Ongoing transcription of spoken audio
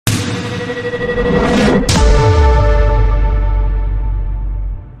Hit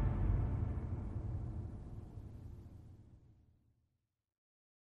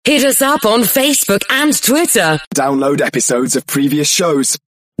us up on Facebook and Twitter. Download episodes of previous shows.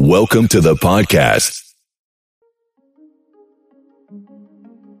 Welcome to the podcast.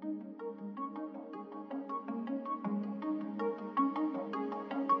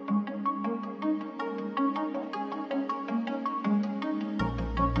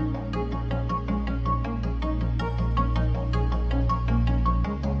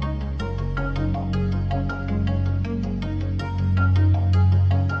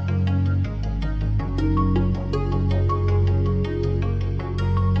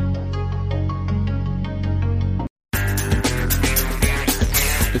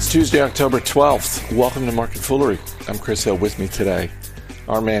 It's Tuesday, October 12th. Welcome to Market Foolery. I'm Chris Hill. With me today,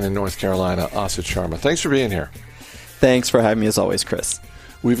 our man in North Carolina, Asit Sharma. Thanks for being here. Thanks for having me as always, Chris.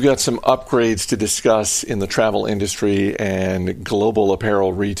 We've got some upgrades to discuss in the travel industry and global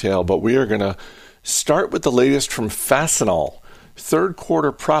apparel retail, but we are going to start with the latest from Fastenal. Third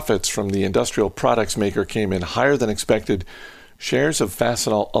quarter profits from the industrial products maker came in higher than expected. Shares of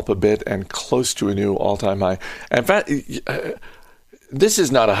Fastenal up a bit and close to a new all-time high. In fact, this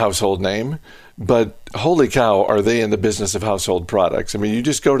is not a household name, but holy cow, are they in the business of household products? I mean, you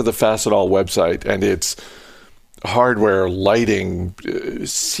just go to the Fastenal website and it's hardware, lighting,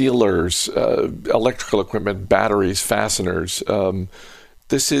 sealers, electrical equipment, batteries, fasteners.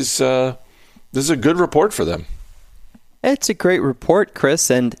 This is a good report for them. It's a great report,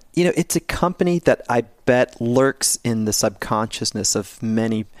 Chris. And, it's a company that I bet lurks in the subconsciousness of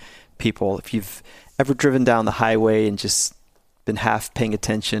many people. If you've ever driven down the highway and just been half paying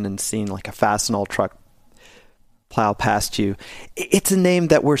attention and seen like a Fastenal truck plow past you, it's a name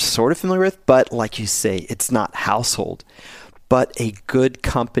that we're sort of familiar with, but like you say, it's not household, but a good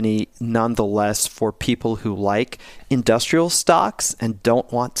company nonetheless for people who like industrial stocks and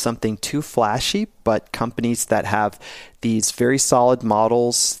don't want something too flashy, but companies that have these very solid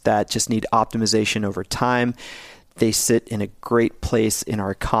models that just need optimization over time. They sit in a great place in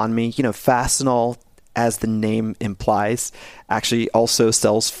our economy. Fastenal, as the name implies, actually also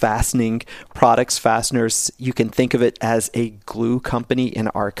sells fastening products, fasteners. You can think of it as a glue company in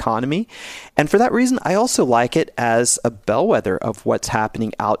our economy. And for that reason, I also like it as a bellwether of what's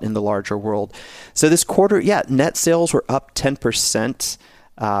happening out in the larger world. So this quarter, net sales were up 10%.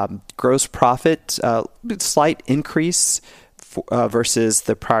 Gross profit, slight increase versus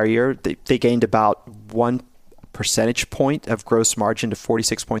the prior year. They gained about 1 percentage point of gross margin to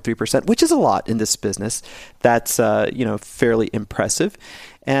 46.3%, which is a lot in this business. That's fairly impressive,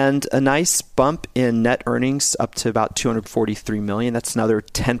 and a nice bump in net earnings up to about $243 million. That's another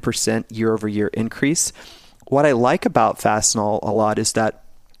 10% year-over-year increase. What I like about Fastenal a lot is that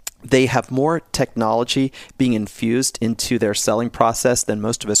they have more technology being infused into their selling process than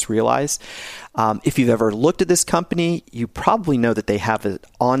most of us realize. If you've ever looked at this company, you probably know that they have an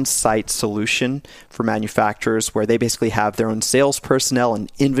on-site solution for manufacturers where they basically have their own sales personnel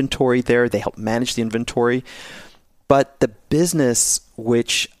and inventory there. They help manage the inventory. But the business,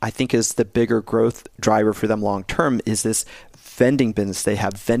 which I think is the bigger growth driver for them long term, is this vending business. They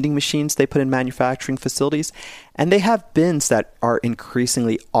have vending machines they put in manufacturing facilities, and they have bins that are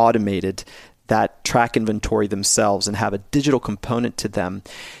increasingly automated that track inventory themselves and have a digital component to them.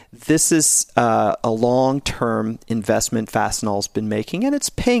 This is a long-term investment Fastenal's been making, and it's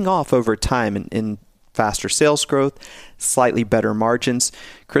paying off over time in faster sales growth, slightly better margins.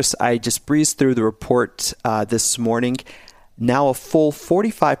 Chris, I just breezed through the report this morning. Now a full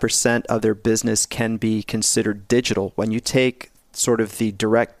 45% of their business can be considered digital. When you take sort of the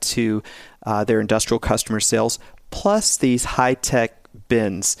direct to their industrial customer sales, plus these high-tech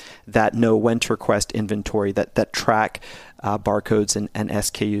bins that know when to request inventory, that track barcodes and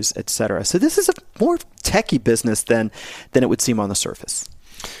SKUs, et cetera. So this is a more techie business than it would seem on the surface.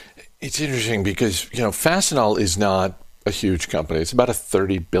 It's interesting because, Fastenal is not a huge company. It's about a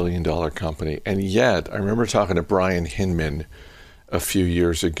 $30 billion company. And yet, I remember talking to Brian Hinman a few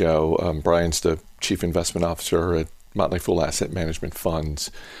years ago. Brian's the chief investment officer at Motley Fool Asset Management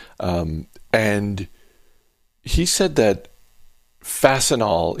Funds. And he said that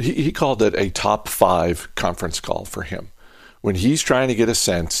Fastenal, he called it a top 5 conference call for him. When he's trying to get a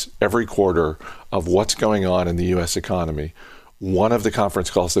sense every quarter of what's going on in the U.S. economy, one of the conference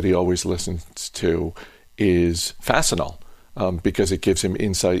calls that he always listens to is Fastenal, because it gives him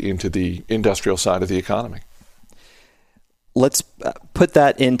insight into the industrial side of the economy. Let's put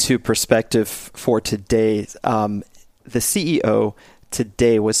that into perspective for today. The CEO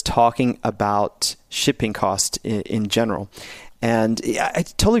today was talking about shipping costs in general. And I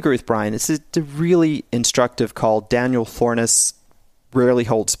totally agree with Brian. This is a really instructive call. Daniel Thorness rarely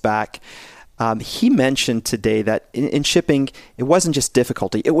holds back. He mentioned today that in shipping, it wasn't just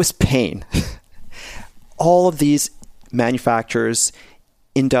difficulty, it was pain. All of these manufacturers,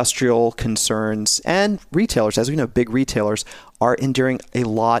 industrial concerns, and retailers, as we know, big retailers, are enduring a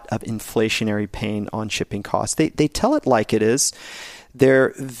lot of inflationary pain on shipping costs. They tell it like it is.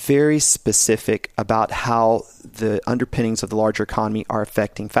 They're very specific about how the underpinnings of the larger economy are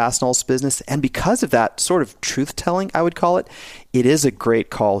affecting Fastenal's business. And because of that sort of truth-telling, I would call it, it is a great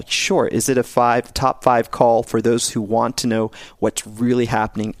call. Sure, is it a top five call for those who want to know what's really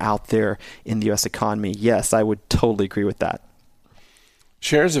happening out there in the U.S. economy? Yes, I would totally agree with that.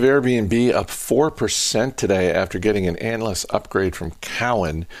 Shares of Airbnb up 4% today after getting an analyst upgrade from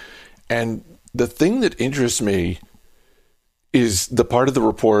Cowen. And the thing that interests me is the part of the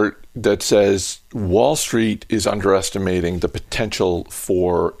report that says Wall Street is underestimating the potential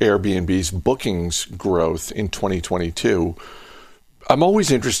for Airbnb's bookings growth in 2022. I'm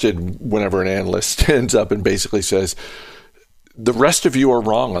always interested whenever an analyst stands up and basically says, the rest of you are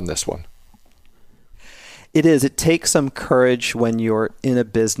wrong on this one. It is. It takes some courage when you're in a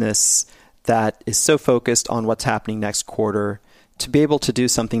business that is so focused on what's happening next quarter to be able to do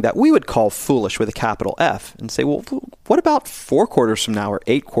something that we would call foolish with a capital F and say, well, what about 4 quarters from now or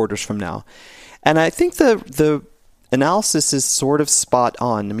 8 quarters from now? And I think the analysis is sort of spot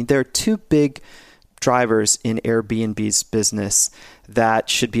on. I mean, there are 2 big drivers in Airbnb's business that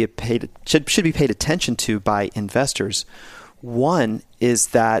should be paid attention to by investors. One is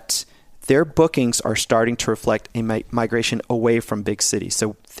that their bookings are starting to reflect a migration away from big cities.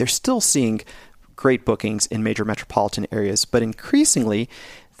 So they're still seeing great bookings in major metropolitan areas, but increasingly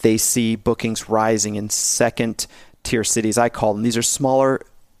they see bookings rising in second-tier cities, I call them. These are smaller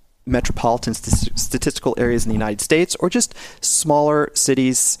metropolitan statistical areas in the United States, or just smaller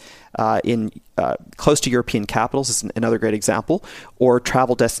cities in close to European capitals is another great example, or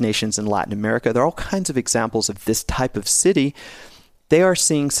travel destinations in Latin America. There are all kinds of examples of this type of city. They are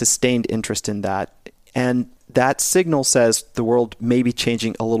seeing sustained interest in that, and that signal says the world may be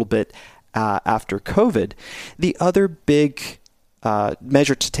changing a little bit after COVID. The other big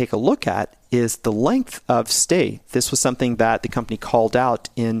measure to take a look at is the length of stay. This was something that the company called out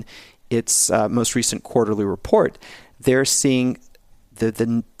in its most recent quarterly report. They're seeing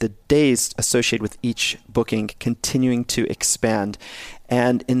the days associated with each booking continuing to expand.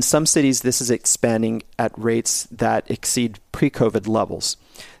 And in some cities, this is expanding at rates that exceed pre-COVID levels.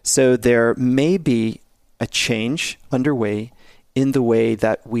 So there may be a change underway in the way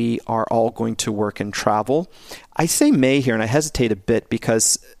that we are all going to work and travel. I say may here, and I hesitate a bit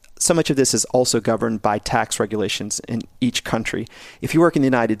because so much of this is also governed by tax regulations in each country. If you work in the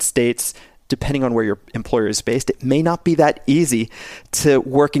United States, depending on where your employer is based, it may not be that easy to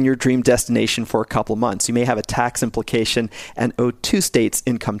work in your dream destination for a couple of months. You may have a tax implication and owe 2 states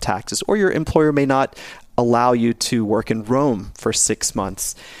income taxes, or your employer may not allow you to work in Rome for 6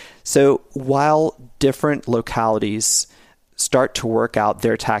 months. So while different localities start to work out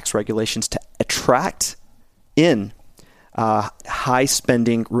their tax regulations to attract in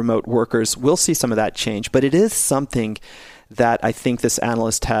high-spending remote workers, we'll see some of that change. But it is something that I think this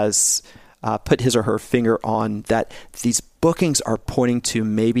analyst has put his or her finger on, that these bookings are pointing to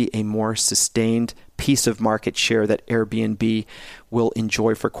maybe a more sustained piece of market share that Airbnb will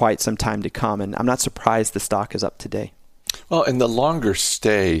enjoy for quite some time to come. And I'm not surprised the stock is up today. Well, and the longer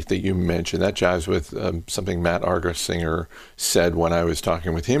stay that you mentioned, that jives with something Matt Argersinger said when I was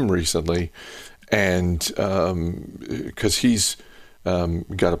talking with him recently. And because he's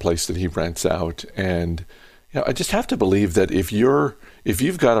got a place that he rents out. And I just have to believe that if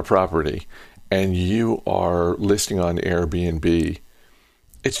you've got a property and you are listing on Airbnb,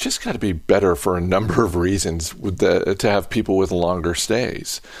 it's just got to be better for a number of reasons to have people with longer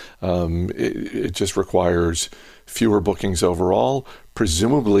stays. It just requires fewer bookings overall.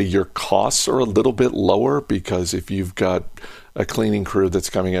 Presumably your costs are a little bit lower because if you've got a cleaning crew that's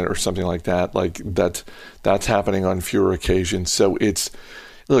coming in or something like that, that's happening on fewer occasions. So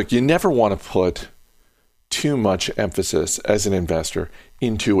look, you never want to put too much emphasis as an investor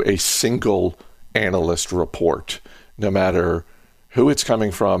into a single analyst report, no matter who it's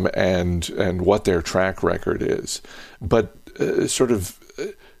coming from and what their track record is. But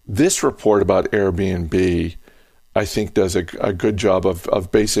this report about Airbnb, I think, does a good job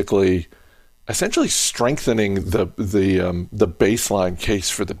of basically essentially strengthening the baseline case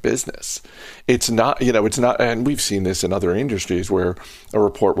for the business. It's not, and we've seen this in other industries where a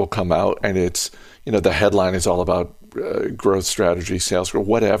report will come out and it's, the headline is all about growth strategy, sales growth,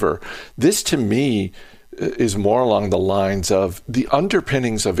 whatever. This to me is more along the lines of the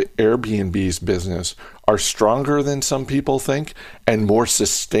underpinnings of Airbnb's business are stronger than some people think and more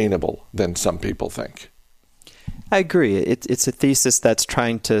sustainable than some people think. I agree. It's a thesis that's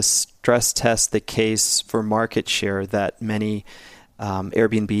trying to stress test the case for market share that many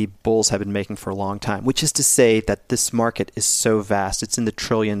Airbnb bulls have been making for a long time, which is to say that this market is so vast. It's in the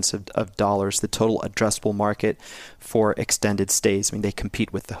trillions of dollars, the total addressable market for extended stays. I mean, they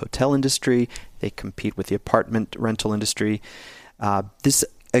compete with the hotel industry. They compete with the apartment rental industry. This is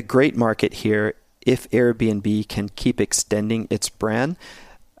a great market here. If Airbnb can keep extending its brand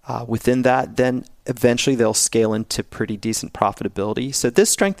within that, then eventually they'll scale into pretty decent profitability. So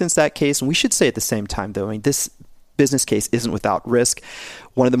this strengthens that case. And we should say at the same time, though, I mean, this business case isn't without risk.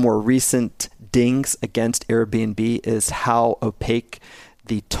 One of the more recent dings against Airbnb is how opaque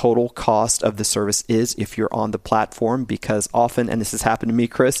the total cost of the service is if you're on the platform, because often, and this has happened to me,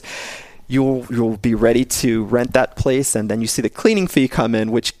 Chris, you'll be ready to rent that place and then you see the cleaning fee come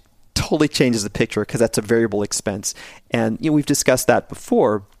in, which totally changes the picture because that's a variable expense. And we've discussed that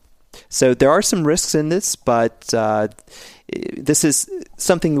before. So there are some risks in this, but this is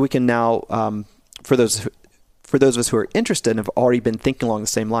something we can now, for those of us who are interested and have already been thinking along the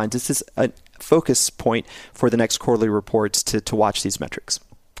same lines, this is a focus point for the next quarterly reports to watch these metrics.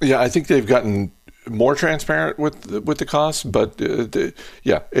 Yeah, I think they've gotten more transparent with the costs, but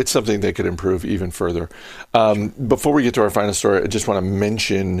it's something they could improve even further. Before we get to our final story, I just want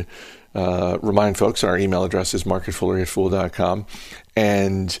to remind folks our email address is marketfoolery@fool.com.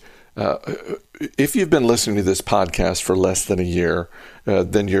 And if you've been listening to this podcast for less than a year,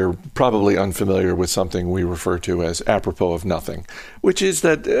 then you're probably unfamiliar with something we refer to as apropos of nothing, which is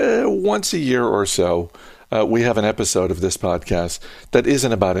that once a year or so, we have an episode of this podcast that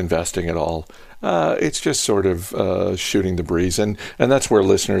isn't about investing at all. It's just sort of shooting the breeze. And that's where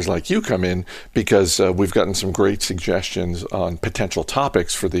listeners like you come in, because we've gotten some great suggestions on potential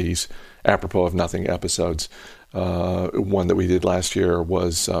topics for these apropos of nothing episodes. One that we did last year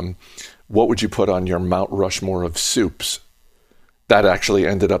was, what would you put on your Mount Rushmore of soups? That actually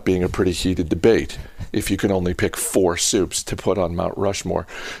ended up being a pretty heated debate, if you can only pick 4 soups to put on Mount Rushmore.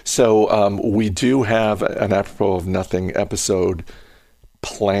 So we do have an apropos of nothing episode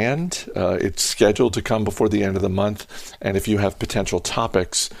planned. It's scheduled to come before the end of the month. And if you have potential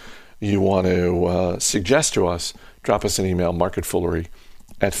topics you want to suggest to us, drop us an email,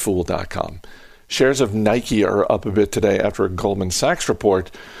 marketfoolery@fool.com. Shares of Nike are up a bit today after a Goldman Sachs report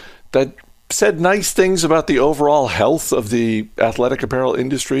that said nice things about the overall health of the athletic apparel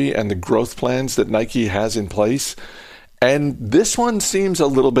industry and the growth plans that Nike has in place. And this one seems a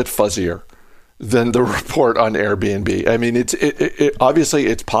little bit fuzzier than the report on Airbnb. I mean, it obviously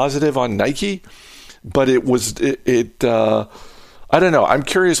it's positive on Nike, but I don't know. I'm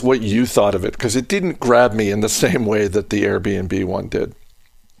curious what you thought of it, because it didn't grab me in the same way that the Airbnb one did.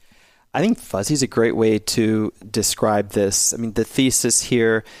 I think fuzzy is a great way to describe this. I mean, the thesis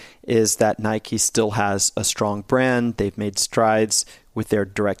here is that Nike still has a strong brand. They've made strides with their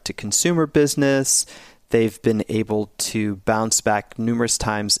direct-to-consumer business. They've been able to bounce back numerous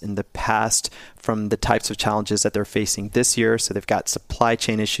times in the past from the types of challenges that they're facing this year. So they've got supply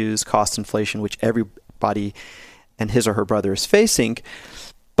chain issues, cost inflation, which everybody and his or her brother is facing.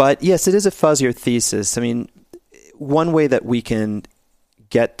 But yes, it is a fuzzier thesis. I mean, one way that we can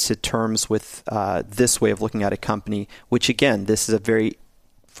get to terms with this way of looking at a company, which again, this is a very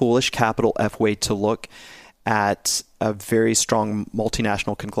foolish capital F way to look at a very strong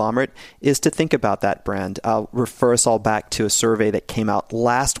multinational conglomerate, is to think about that brand. I'll refer us all back to a survey that came out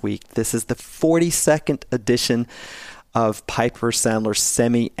last week. This is the 42nd edition of Piper Sandler's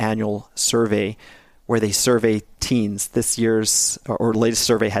semi-annual survey, where they survey teens. This year's or latest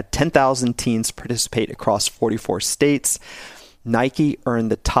survey had 10,000 teens participate across 44 states. Nike earned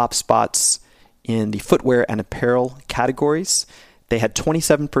the top spots in the footwear and apparel categories. They had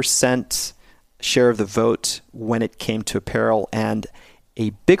 27% share of the vote when it came to apparel, and a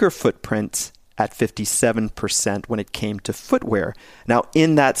bigger footprint at 57% when it came to footwear. Now,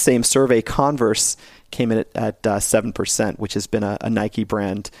 in that same survey, Converse came in at 7%, which has been a Nike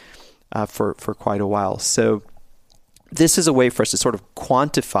brand for quite a while. So this is a way for us to sort of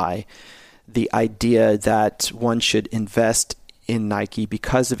quantify the idea that one should invest in Nike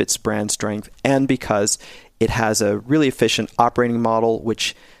because of its brand strength and because it has a really efficient operating model,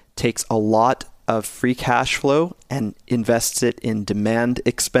 which takes a lot of free cash flow and invests it in demand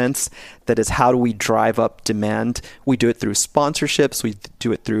expense. That is, how do we drive up demand? We do it through sponsorships. We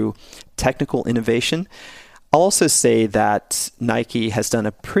do it through technical innovation. I'll also say that Nike has done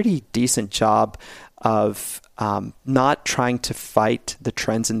a pretty decent job of not trying to fight the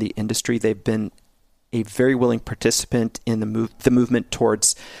trends in the industry. They've been a very willing participant in the movement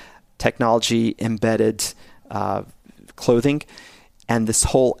towards technology embedded clothing and this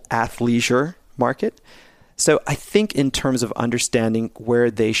whole athleisure market. So I think in terms of understanding where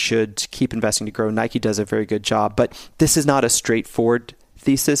they should keep investing to grow, Nike does a very good job. But this is not a straightforward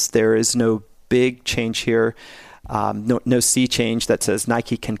thesis. There is no big change here, no sea change that says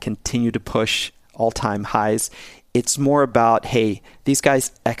Nike can continue to push all-time highs. It's more about, hey, these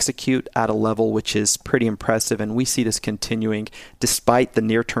guys execute at a level which is pretty impressive, and we see this continuing despite the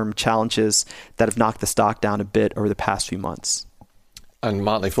near-term challenges that have knocked the stock down a bit over the past few months. On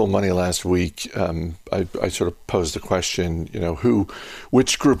Motley Fool Money last week, I sort of posed the question,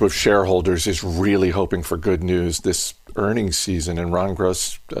 which group of shareholders is really hoping for good news this earnings season? And Ron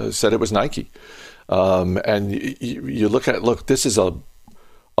Gross said it was Nike. And you look, this is a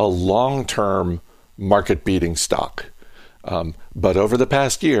long-term market-beating stock. But over the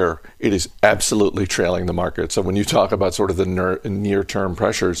past year, it is absolutely trailing the market. So when you talk about sort of the near-term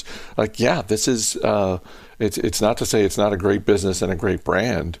pressures, this is it's not to say it's not a great business and a great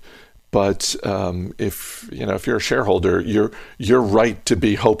brand, but if you're a shareholder, you're right to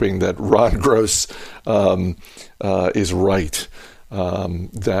be hoping that Ron Gross is right,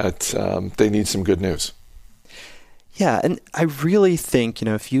 that they need some good news. Yeah, and I really think,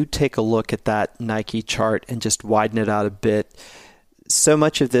 if you take a look at that Nike chart and just widen it out a bit, so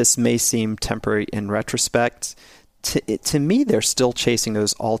much of this may seem temporary in retrospect. To me, they're still chasing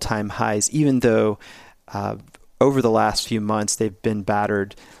those all-time highs, even though over the last few months they've been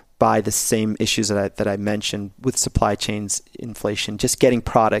battered by the same issues that I mentioned with supply chains, inflation, just getting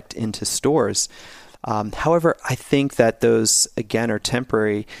product into stores. However, I think that those, again, are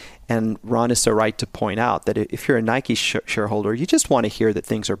temporary. And Ron is so right to point out that if you're a Nike shareholder, you just want to hear that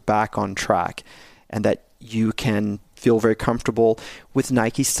things are back on track and that you can feel very comfortable with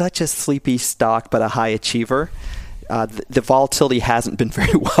Nike, such a sleepy stock but a high achiever. The volatility hasn't been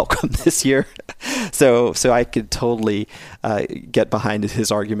very welcome this year. So I could totally get behind his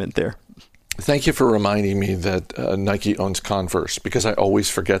argument there. Thank you for reminding me that Nike owns Converse, because I always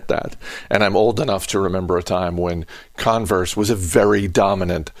forget that. And I'm old enough to remember a time when Converse was a very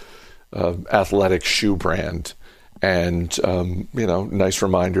dominant athletic shoe brand. And, nice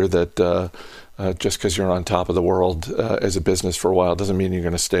reminder that just because you're on top of the world as a business for a while doesn't mean you're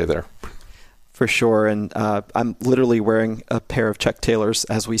going to stay there. For sure. And I'm literally wearing a pair of Chuck Taylors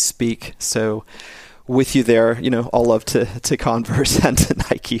as we speak. So with you there, all love to Converse and to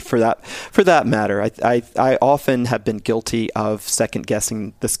Nike for that matter. I often have been guilty of second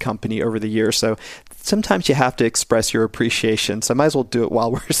guessing this company over the years. So sometimes you have to express your appreciation. So I might as well do it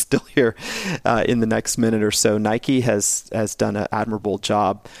while we're still here in the next minute or so. Nike has done an admirable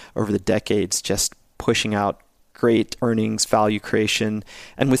job over the decades, just pushing out great earnings, value creation,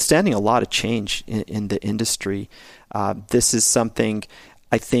 and withstanding a lot of change in the industry. This is something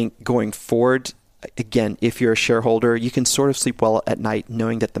I think going forward. Again, if you're a shareholder, you can sort of sleep well at night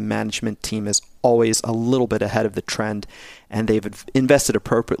knowing that the management team is always a little bit ahead of the trend and they've invested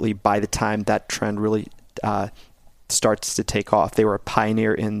appropriately by the time that trend really starts to take off. They were a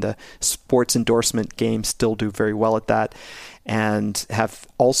pioneer in the sports endorsement game, still do very well at that, and have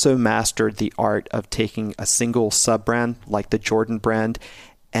also mastered the art of taking a single sub-brand like the Jordan brand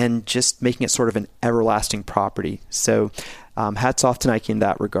and just making it sort of an everlasting property. So hats off to Nike in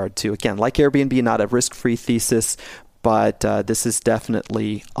that regard too. Again, like Airbnb, not a risk-free thesis, but this is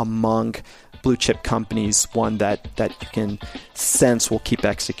definitely among blue chip companies, one that you can sense will keep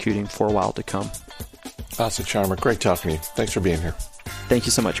executing for a while to come. Asad Sharma, great talking to you. Thanks for being here. Thank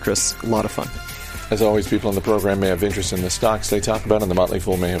you so much, Chris. A lot of fun. As always, people on the program may have interest in the stocks they talk about, and the Motley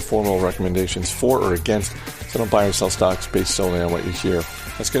Fool may have formal recommendations for or against, so don't buy or sell stocks based solely on what you hear.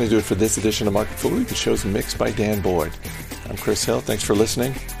 That's going to do it for this edition of Market Foolery. The show's mixed by Dan Boyd. I'm Chris Hill. Thanks for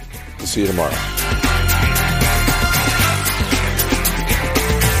listening. We'll see you tomorrow.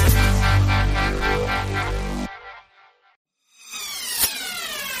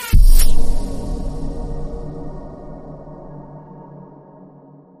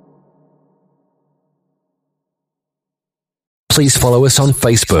 Please follow us on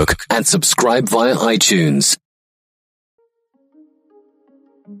Facebook and subscribe via iTunes.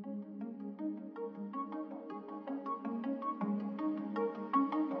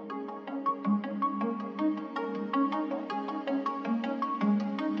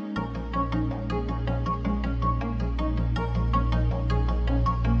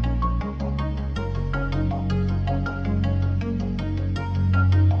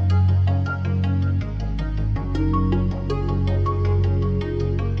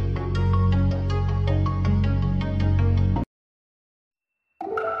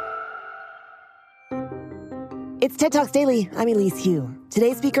 TED Talks Daily, I'm Elise Hu.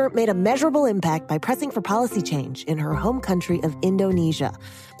 Today's speaker made a measurable impact by pressing for policy change in her home country of Indonesia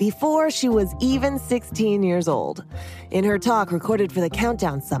before she was even 16 years old. In her talk recorded for the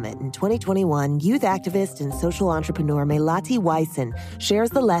Countdown Summit in 2021, youth activist and social entrepreneur Melati Waisen shares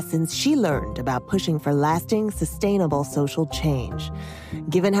the lessons she learned about pushing for lasting, sustainable social change.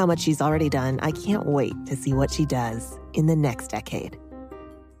 Given how much she's already done, I can't wait to see what she does in the next decade.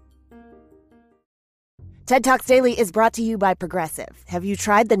 TED Talks Daily is brought to you by Progressive. Have you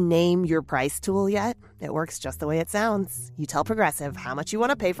tried the Name Your Price tool yet? It works just the way it sounds. You tell Progressive how much you want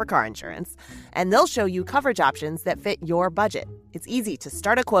to pay for car insurance, and they'll show you coverage options that fit your budget. It's easy to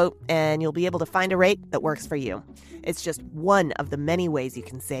start a quote, and you'll be able to find a rate that works for you. It's just one of the many ways you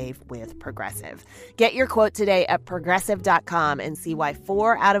can save with Progressive. Get your quote today at Progressive.com and see why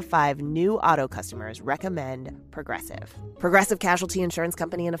 4 out of 5 new auto customers recommend Progressive. Progressive Casualty Insurance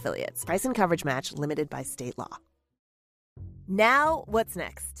Company and Affiliates. Price and coverage match limited by state law. Now, What's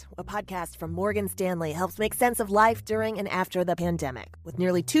Next? A podcast from Morgan Stanley helps make sense of life during and after the pandemic. With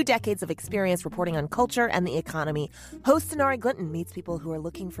nearly 2 decades of experience reporting on culture and the economy, host Sonari Glinton meets people who are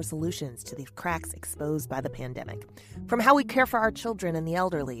looking for solutions to the cracks exposed by the pandemic. From how we care for our children and the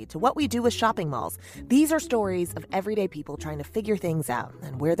elderly to what we do with shopping malls, these are stories of everyday people trying to figure things out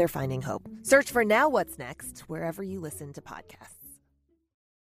and where they're finding hope. Search for Now What's Next wherever you listen to podcasts.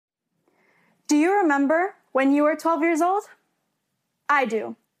 Do you remember when you were 12 years old? I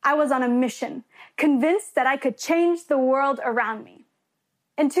do. I was on a mission, convinced that I could change the world around me.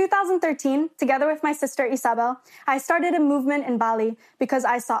 In 2013, together with my sister Isabel, I started a movement in Bali because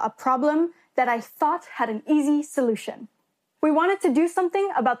I saw a problem that I thought had an easy solution. We wanted to do something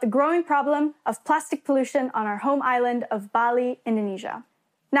about the growing problem of plastic pollution on our home island of Bali, Indonesia.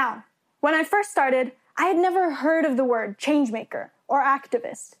 Now, when I first started, I had never heard of the word changemaker or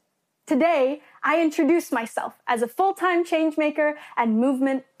activist. Today, I introduce myself as a full-time changemaker and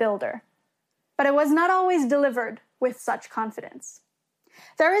movement builder. But it was not always delivered with such confidence.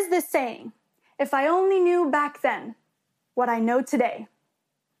 There is this saying, if I only knew back then what I know today.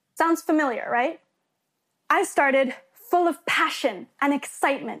 Sounds familiar, right? I started full of passion and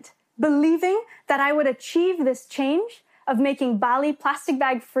excitement, believing that I would achieve this change of making Bali plastic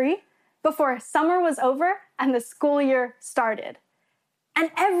bag free before summer was over and the school year started. And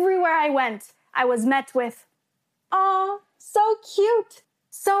everywhere I went, I was met with, "Oh, so cute,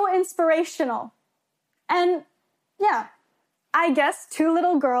 so inspirational." And yeah, I guess 2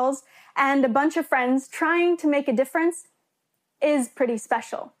 little girls and a bunch of friends trying to make a difference is pretty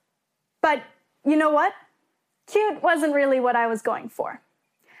special. But you know what? Cute wasn't really what I was going for.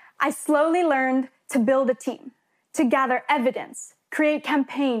 I slowly learned to build a team, to gather evidence, create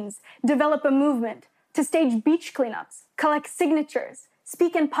campaigns, develop a movement, to stage beach cleanups, collect signatures,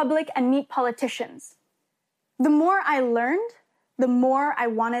 speak in public, and meet politicians. The more I learned, the more I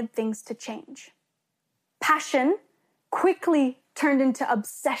wanted things to change. Passion quickly turned into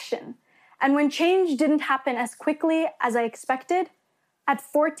obsession. And when change didn't happen as quickly as I expected, at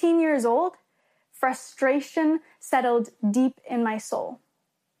 14 years old, frustration settled deep in my soul.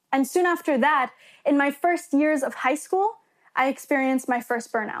 And soon after that, in my first years of high school, I experienced my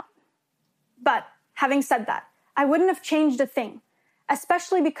first burnout. But having said that, I wouldn't have changed a thing,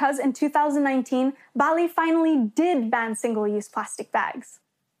 especially because in 2019, Bali finally did ban single-use plastic bags.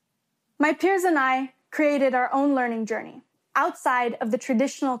 My peers and I created our own learning journey outside of the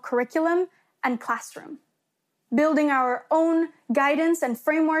traditional curriculum and classroom, building our own guidance and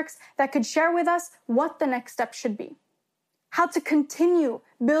frameworks that could share with us what the next step should be, how to continue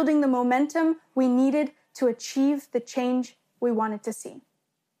building the momentum we needed to achieve the change we wanted to see.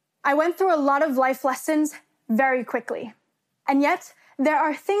 I went through a lot of life lessons very quickly, and yet there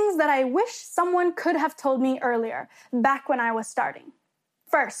are things that I wish someone could have told me earlier, back when I was starting.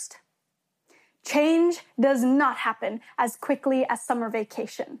 First, change does not happen as quickly as summer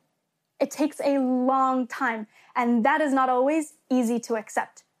vacation. It takes a long time, and that is not always easy to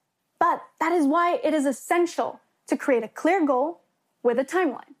accept. But that is why it is essential to create a clear goal with a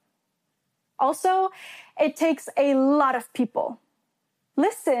timeline. Also, it takes a lot of people.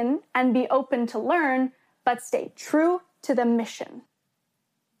 Listen and be open to learn, but stay true to the mission.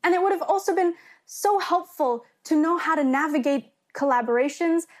 And it would have also been so helpful to know how to navigate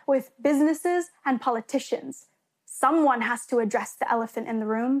collaborations with businesses and politicians. Someone has to address the elephant in the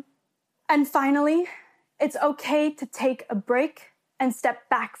room. And finally, it's okay to take a break and step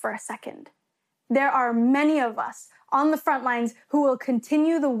back for a second. There are many of us on the front lines who will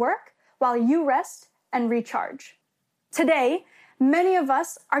continue the work while you rest and recharge. Today, many of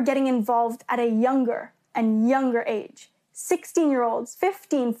us are getting involved at a younger and younger age. 16-year-olds,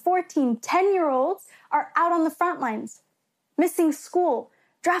 15, 14, 10-year-olds are out on the front lines, missing school,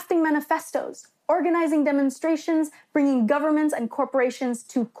 drafting manifestos, organizing demonstrations, bringing governments and corporations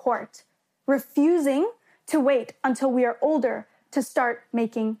to court, refusing to wait until we are older to start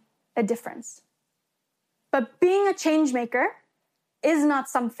making a difference. But being a change maker is not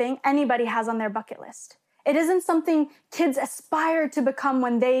something anybody has on their bucket list. It isn't something kids aspire to become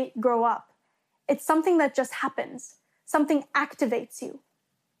when they grow up. It's something that just happens. Something activates you.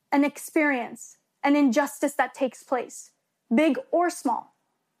 An experience, an injustice that takes place, big or small,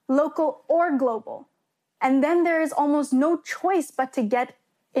 local or global. And then there is almost no choice but to get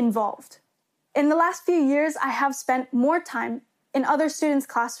involved. In the last few years, I have spent more time in other students'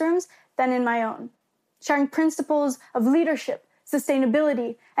 classrooms than in my own, sharing principles of leadership,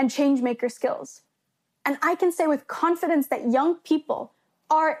 sustainability, and change maker skills. And I can say with confidence that young people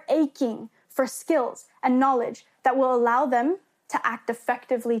are aching for skills and knowledge that will allow them to act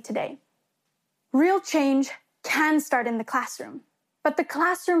effectively today. Real change can start in the classroom, but the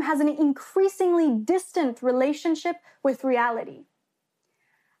classroom has an increasingly distant relationship with reality.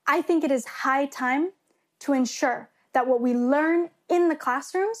 I think it is high time to ensure that what we learn in the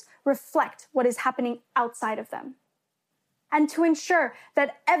classrooms reflect what is happening outside of them. And to ensure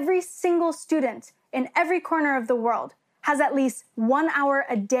that every single student in every corner of the world has at least 1 hour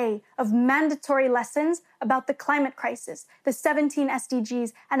a day of mandatory lessons about the climate crisis, the 17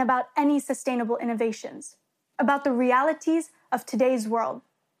 SDGs, and about any sustainable innovations, about the realities of today's world,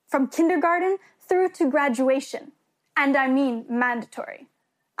 from kindergarten through to graduation, and I mean mandatory.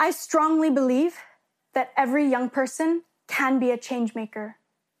 I strongly believe that every young person can be a change maker,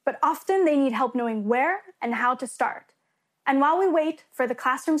 but often they need help knowing where and how to start. And while we wait for the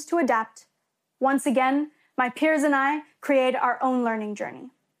classrooms to adapt, once again, my peers and I create our own learning journey.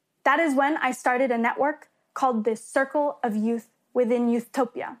 That is when I started a network called the Circle of Youth within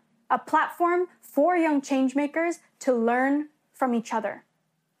Youthtopia, a platform for young changemakers to learn from each other.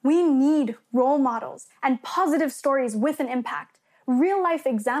 We need role models and positive stories with an impact, real-life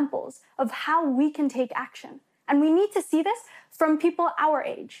examples of how we can take action. And we need to see this from people our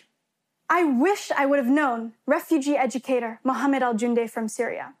age. I wish I would have known refugee educator Mohammed Al-Junde from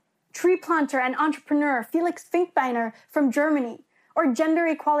Syria, tree planter and entrepreneur Felix Finkbeiner from Germany, or gender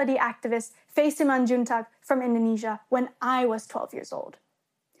equality activist Faye Simanjuntak from Indonesia when I was 12 years old.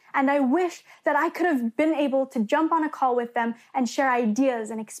 And I wish that I could have been able to jump on a call with them and share ideas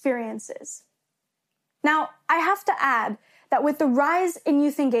and experiences. Now, I have to add that with the rise in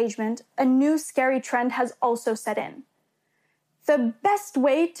youth engagement, a new scary trend has also set in. The best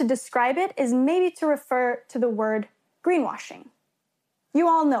way to describe it is maybe to refer to the word greenwashing. You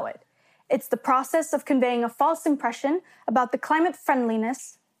all know it. It's the process of conveying a false impression about the climate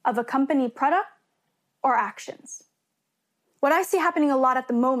friendliness of a company product or actions. What I see happening a lot at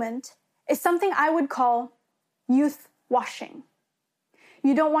the moment is something I would call youth washing.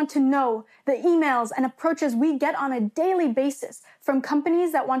 You don't want to know the emails and approaches we get on a daily basis from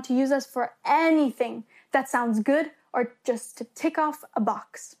companies that want to use us for anything that sounds good or just to tick off a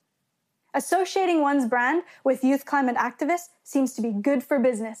box. Associating one's brand with youth climate activists seems to be good for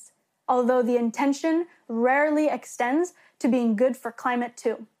business, although the intention rarely extends to being good for climate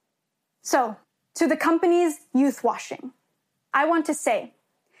too. So, to the companies youth washing, I want to say,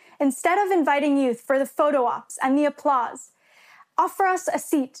 instead of inviting youth for the photo ops and the applause, offer us a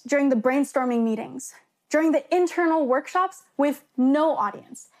seat during the brainstorming meetings, during the internal workshops with no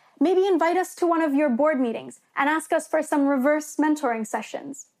audience. Maybe invite us to one of your board meetings and ask us for some reverse mentoring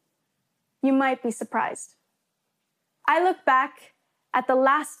sessions. You might be surprised. I look back at the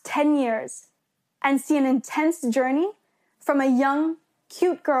last 10 years and see an intense journey from a young,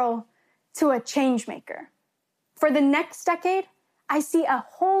 cute girl to a change maker. For the next decade, I see a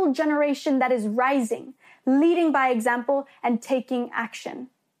whole generation that is rising, leading by example and taking action.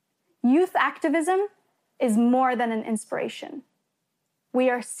 Youth activism is more than an inspiration. We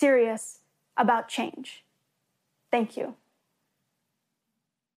are serious about change. Thank you.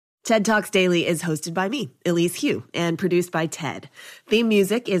 TED Talks Daily is hosted by me, Elise Hu, and produced by TED. Theme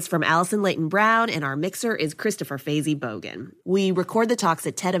music is from Allison Leighton Brown, and our mixer is Christopher Fazy Bogan. We record the talks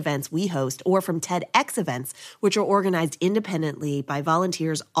at TED events we host or from TEDx events, which are organized independently by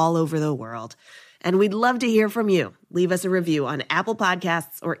volunteers all over the world. And we'd love to hear from you. Leave us a review on Apple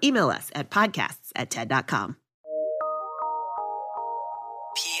Podcasts or email us at podcasts@TED.com.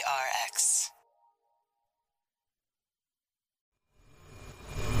 PRX.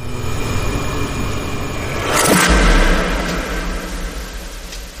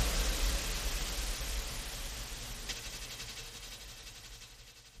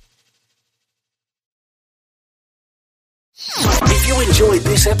 If you enjoyed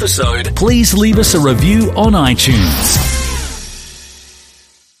this episode, please leave us a review on iTunes.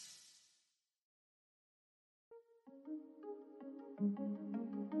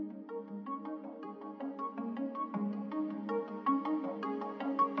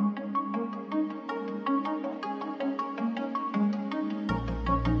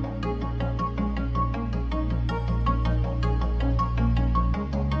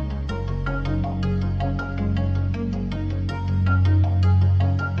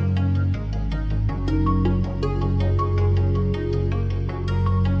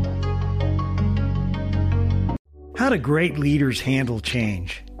 How do great leaders handle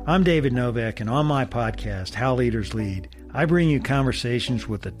change? I'm David Novak, and on my podcast, How Leaders Lead, I bring you conversations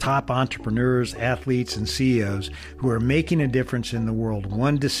with the top entrepreneurs, athletes, and CEOs who are making a difference in the world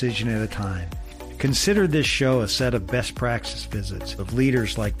one decision at a time. Consider this show a set of best practice visits of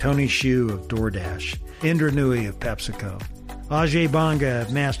leaders like Tony Xu of DoorDash, Indra Nooyi of PepsiCo, Ajay Banga of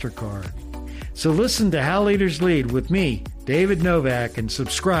MasterCard. So listen to How Leaders Lead with me, David Novak, and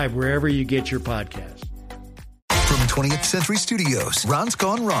subscribe wherever you get your podcasts. From 20th Century Studios, Ron's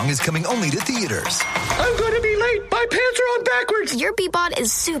Gone Wrong is coming only to theaters. I'm going to be late. My pants are on backwards. Your Bebot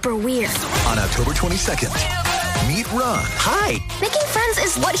is super weird. On October 22nd, meet Ron. Hi. Making friends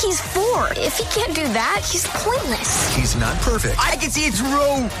is what he's for. If he can't do that, he's pointless. He's not perfect. I can see it's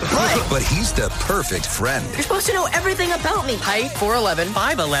wrong. But he's the perfect friend. You're supposed to know everything about me. Height, 4'11".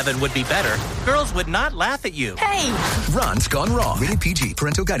 5'11" would be better. Girls would not laugh at you. Hey! Ron's Gone Wrong. Rated PG.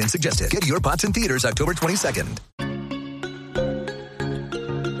 Parental guidance suggested. Get your bots in theaters October 22nd.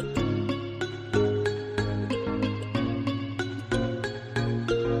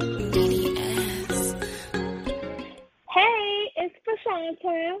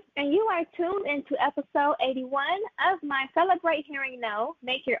 And you are tuned into episode 81 of my Celebrate Hearing No,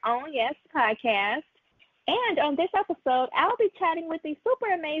 Make Your Own Yes podcast. And on this episode, I'll be chatting with the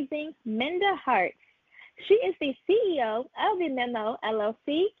super amazing Minda Harts. She is the CEO of the Memo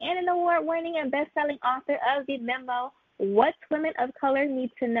LLC and an award-winning and best-selling author of the Memo, What Women of Color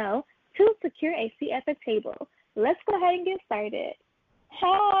Need to Know to Secure a Seat at the Table. Let's go ahead and get started.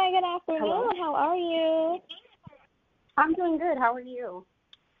 Hi, good afternoon. Hello. How are you? I'm doing good. How are you?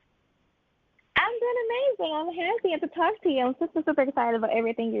 I'm doing amazing. I'm happy to talk to you. I'm super excited about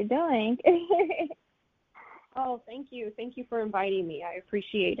everything you're doing. Oh, thank you. Thank you for inviting me. I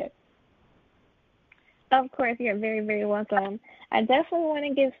appreciate it. Of course, you're very, very welcome. I definitely want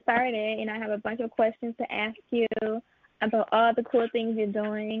to get started, and I have a bunch of questions to ask you about all the cool things you're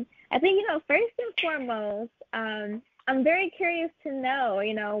doing. I think, first and foremost, I'm very curious to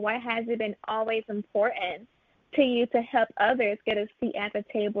know, why has it been always important to you to help others get a seat at the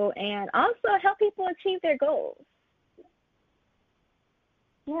table and also help people achieve their goals?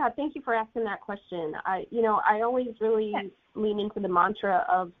 Yeah, thank you for asking that question. I always really lean into the mantra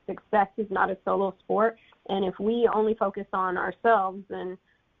of success is not a solo sport. And if we only focus on ourselves, then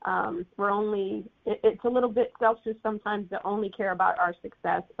it's a little bit selfish sometimes to only care about our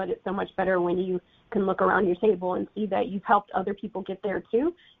success, but it's so much better when you can look around your table and see that you've helped other people get there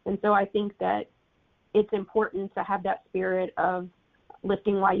too. And so I think that it's important to have that spirit of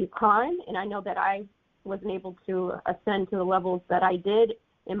lifting while you climb. And I know that I wasn't able to ascend to the levels that I did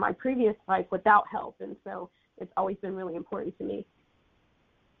in my previous life without help. And so it's always been really important to me.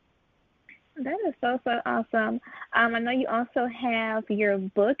 That is so awesome. I know you also have your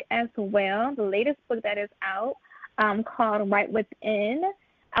book as well, the latest book that is out called Right Within.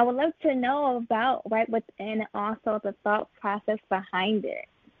 I would love to know about Right Within and also the thought process behind it.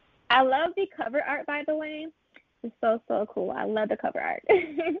 I love the cover art, by the way. It's so cool. I love the cover art.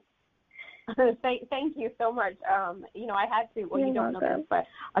 Thank you so much. I had to, well, you don't know this, but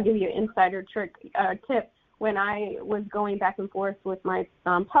I'll give you an insider tip. When I was going back and forth with my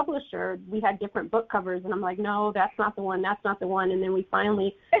publisher, we had different book covers, and I'm like, no, that's not the one, that's not the one. And then we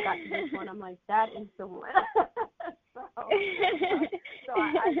finally got to this one. I'm like, that is the one. so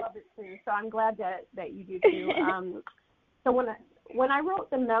I love it too. So I'm glad that you do too. So when I wrote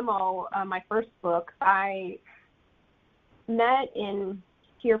the Memo, my first book, I met and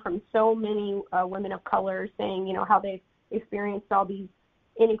hear from so many women of color saying, how they've experienced all these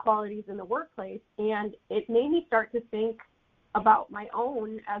inequalities in the workplace. And it made me start to think about my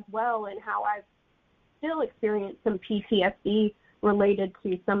own as well and how I've still experienced some PTSD related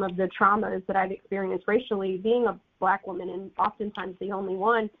to some of the traumas that I've experienced racially, being a Black woman and oftentimes the only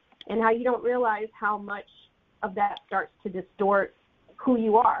one, and how you don't realize how much of that starts to distort who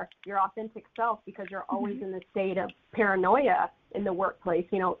you are, your authentic self, because you're always in the state of paranoia in the workplace.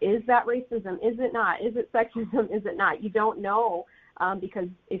 Is that racism? Is it not? Is it sexism? Is it not? You don't know, because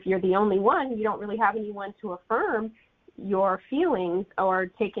if you're the only one, you don't really have anyone to affirm your feelings or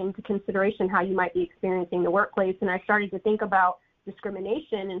take into consideration how you might be experiencing the workplace. And I started to think about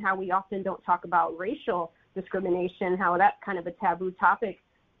discrimination and how we often don't talk about racial discrimination, how that's kind of a taboo topic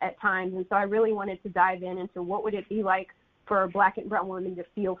at times. And so I really wanted to dive into what would it be like for Black and brown women to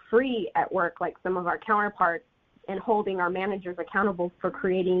feel free at work like some of our counterparts, and holding our managers accountable for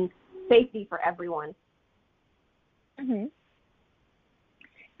creating safety for everyone. Mm-hmm.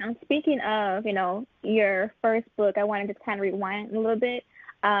 Now, speaking of, your first book, I wanted to kind of rewind a little bit.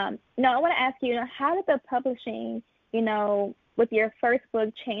 I want to ask you, how did the publishing, with your first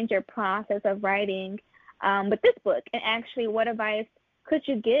book change your process of writing with this book? And actually, what advice could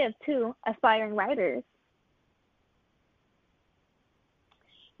you give to aspiring writers?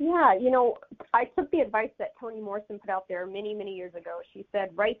 Yeah, I took the advice that Toni Morrison put out there many, many years ago. She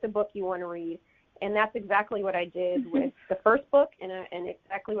said, write the book you want to read. And that's exactly what I did with the first book and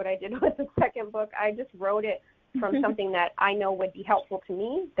exactly what I did with the second book. I just wrote it from something that I know would be helpful to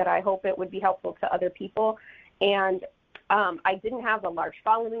me, that I hope it would be helpful to other people. And I didn't have a large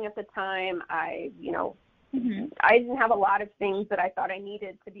following at the time. I didn't have a lot of things that I thought I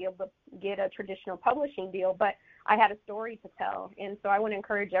needed to be able to get a traditional publishing deal, but I had a story to tell. And so I want to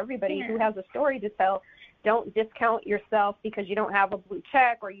encourage everybody who has a story to tell, don't discount yourself because you don't have a blue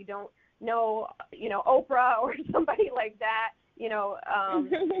check or you don't know, Oprah or somebody like that.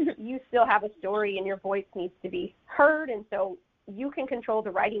 You still have a story and your voice needs to be heard. And so you can control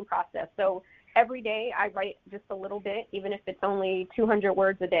the writing process. So every day I write just a little bit, even if it's only 200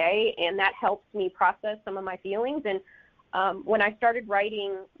 words a day, and that helps me process some of my feelings. And when I started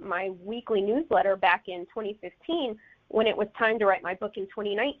writing my weekly newsletter back in 2015, when it was time to write my book in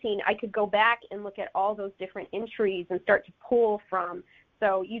 2019, I could go back and look at all those different entries and start to pull from.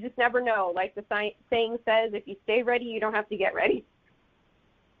 So you just never know. Like the saying says, if you stay ready, you don't have to get ready.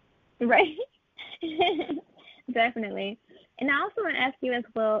 Right. Definitely. And I also want to ask you as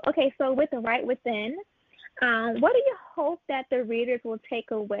well, okay, so with The Right Within, what do you hope that the readers will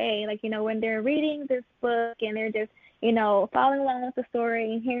take away? Like, when they're reading this book and they're just, following along with the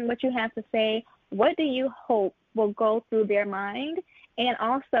story and hearing what you have to say, what do you hope will go through their mind? And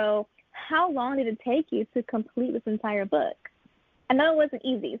also, how long did it take you to complete this entire book? I know it wasn't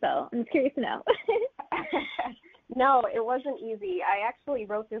easy, so I'm curious to know. No, it wasn't easy. I actually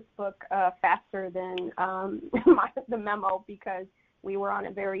wrote this book faster than the memo because we were on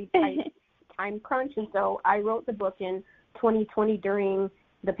a very tight time crunch. And so I wrote the book in 2020 during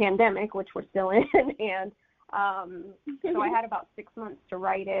the pandemic, which we're still in. And so I had about 6 months to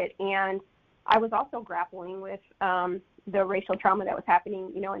write it. And I was also grappling with the racial trauma that was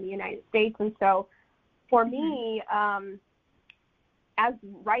happening, in the United States. And so for me, as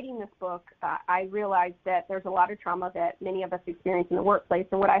writing this book, I realized that there's a lot of trauma that many of us experience in the workplace.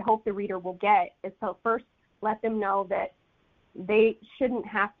 And what I hope the reader will get is to first let them know that they shouldn't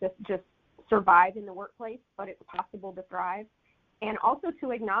have to just survive in the workplace, but it's possible to thrive. And also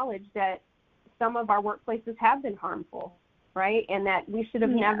to acknowledge that some of our workplaces have been harmful, right? And that we should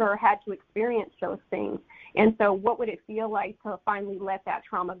have never had to experience those things. And so what would it feel like to finally let that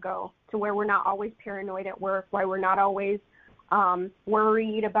trauma go, to where we're not always paranoid at work, why we're not always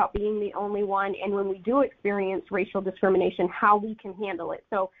worried about being the only one, and when we do experience racial discrimination, how we can handle it.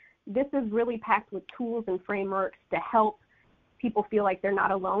 So this is really packed with tools and frameworks to help people feel like they're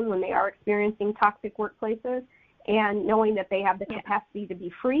not alone when they are experiencing toxic workplaces, and knowing that they have the capacity to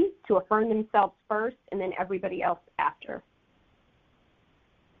be free, to affirm themselves first, and then everybody else after.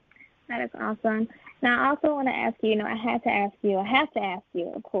 That is awesome. Now, I also want to ask you, I have to ask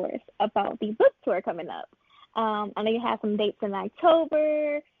you, of course, about the book tour coming up. I know you have some dates in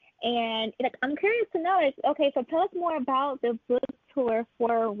October, and I'm curious to know, okay, so tell us more about the book tour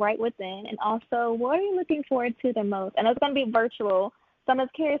for Right Within, and also what are you looking forward to the most? I know it's going to be virtual, so I'm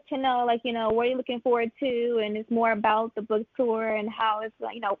just curious to know, what are you looking forward to, and it's more about the book tour and how it's,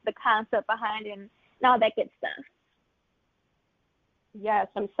 the concept behind it and all that good stuff. Yes,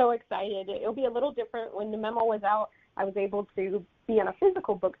 I'm so excited. It'll be a little different. When the memo was out, I was able to be on a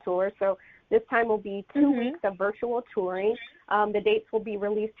physical book tour, so this time will be 2 weeks of virtual touring. The dates will be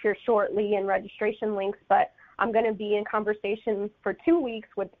released here shortly and registration links, but I'm going to be in conversation for 2 weeks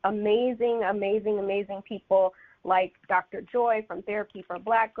with amazing, amazing, amazing people like Dr. Joy from Therapy for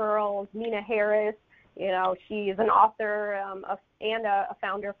Black Girls, Mina Harris. She is an author and a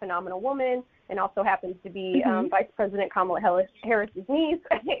founder of Phenomenal Woman, and also happens to be Vice President Kamala Harris's niece.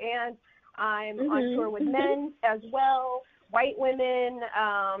 And I'm on tour with men as well, white women.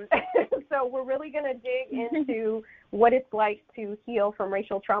 So we're really going to dig into what it's like to heal from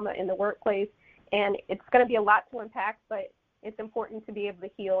racial trauma in the workplace. And it's going to be a lot to unpack, but it's important to be able to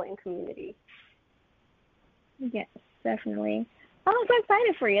heal in community. Yes, definitely. Oh, I'm so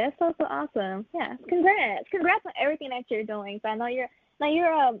excited for you. That's so awesome. Yeah, congrats on everything that you're doing. So I know you're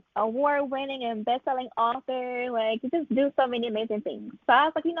a award-winning and best-selling author. Like, you just do so many amazing things. So I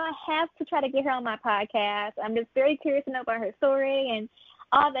was like, I have to try to get her on my podcast. I'm just very curious to know about her story and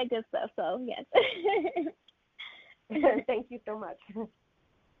all that good stuff. So yes. Thank you so much.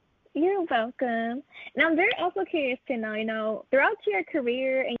 You're welcome. And I'm very also curious to know, throughout your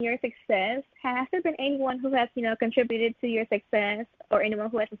career and your success, has there been anyone who has, contributed to your success, or anyone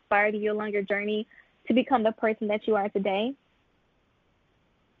who has inspired you along your journey to become the person that you are today?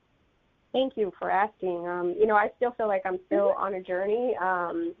 Thank you for asking. I still feel like I'm still on a journey,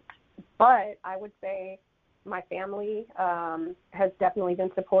 but I would say my family has definitely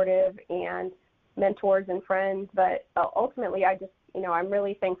been supportive, and mentors and friends. But ultimately, I'm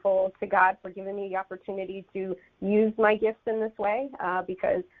really thankful to God for giving me the opportunity to use my gifts in this way,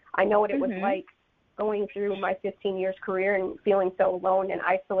 because I know what it was like going through my 15 years career and feeling so alone and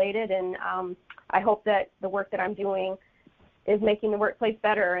isolated. And I hope that the work that I'm doing is making the workplace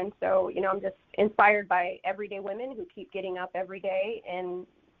better. And so, I'm just inspired by everyday women who keep getting up every day and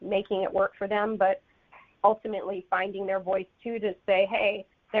making it work for them, but ultimately finding their voice too, to say, hey,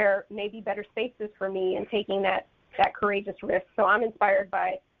 there may be better spaces for me, and taking that courageous risk. So I'm inspired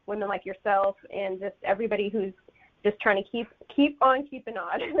by women like yourself, and just everybody who's just trying to keep on keeping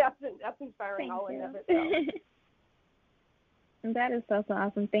on. That's inspiring. Thank all you. In of itself. That is so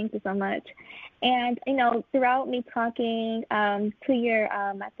awesome. Thank you so much. And, throughout me talking to your,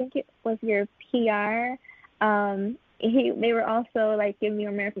 I think it was your PR, they were also giving me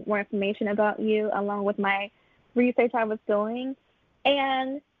more information about you along with my research I was doing.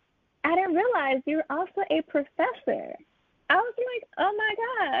 And I didn't realize you're also a professor. I was like, oh my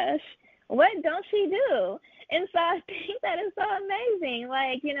gosh, what don't she do? And so I think that is so amazing.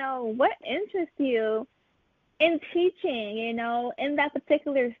 What interests you in teaching, in that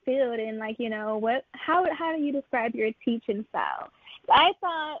particular field? And how do you describe your teaching style? I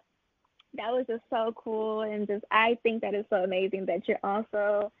thought that was just so cool, and I think that is so amazing that you're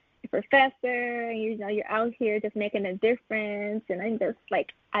also a professor, and you're out here just making a difference. And I'm just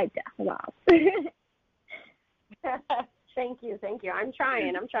wow. Thank you. I'm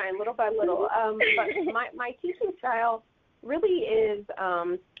trying little by little. But my teaching style really is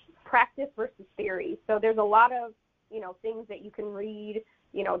practice versus theory. So there's a lot of things that you can read,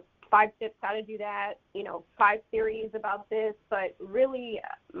 5 tips how to do that, 5 theories about this. But really,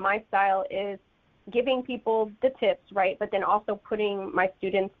 my style is giving people the tips, right? But then also putting my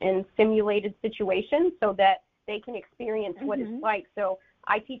students in simulated situations so that they can experience what it's like. So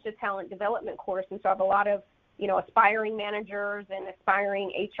I teach a talent development course, and so I have a lot of, aspiring managers and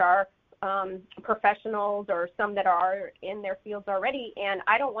aspiring HR professionals, or some that are in their fields already. And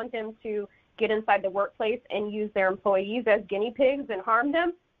I don't want them to get inside the workplace and use their employees as guinea pigs and harm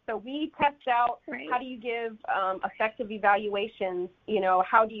them. So we test out, how do you give effective evaluations?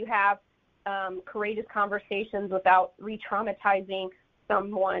 How do you have courageous conversations without re-traumatizing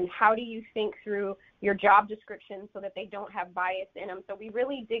someone? How do you think through your job description so that they don't have bias in them? So we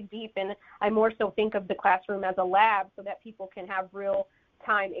really dig deep, and I more so think of the classroom as a lab so that people can have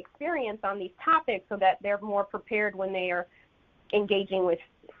real-time experience on these topics, so that they're more prepared when they are engaging with,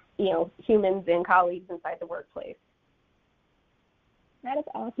 humans and colleagues inside the workplace. That is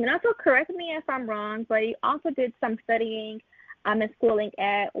awesome. And also, correct me if I'm wrong, but you also did some studying and schooling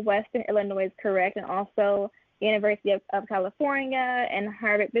at Western Illinois, correct? And also University of California and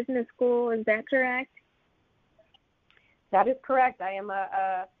Harvard Business School. Is that correct? That is correct. I am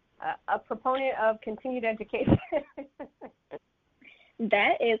a proponent of continued education.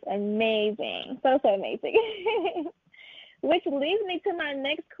 That is amazing. So amazing. Which leads me to my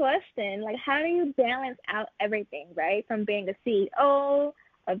next question. How do you balance out everything, right? From being a CEO,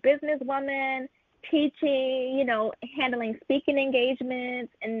 a businesswoman, teaching, handling speaking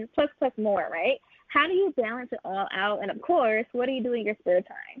engagements, and plus more, right? How do you balance it all out? And of course, what do you do in your spare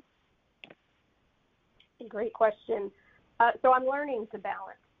time? Great question. So I'm learning to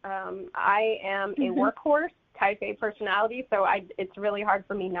balance. I am a workhorse, type A personality, so it's really hard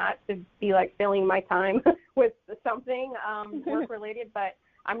for me not to be filling my time with something work-related, but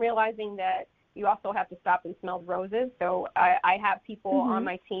I'm realizing that you also have to stop and smell roses. So I have people on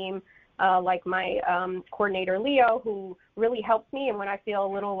my team, like my coordinator, Leo, who really helps me, and when I feel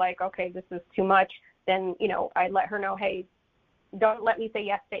a little okay, this is too much, then, I let her know, hey, don't let me say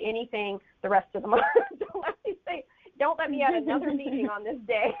yes to anything the rest of the month. Don't let me add another meeting on this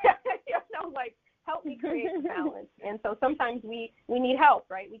day. Help me create a balance. And so sometimes we need help,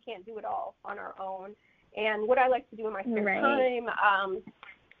 right? We can't do it all on our own. And what I like to do in my spare time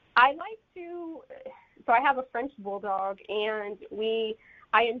I like to, so I have a French bulldog, and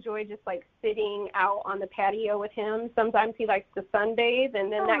I enjoy just like sitting out on the patio with him. Sometimes he likes to sunbathe,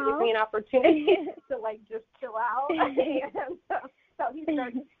 and then that gives me an opportunity to like just chill out. And so he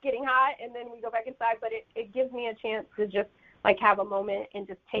starts getting hot, and then we go back inside. But it gives me a chance to just like have a moment and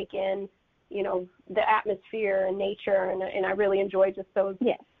just take in, you know, the atmosphere and nature, and I really enjoy just those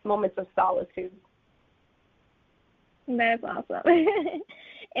moments of solitude. That's awesome.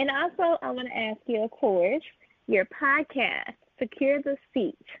 And also, I want to ask you, of course, your podcast, Secure the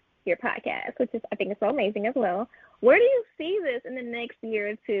Seat, your podcast, which is, I think, is so amazing as well. Where do you see this in the next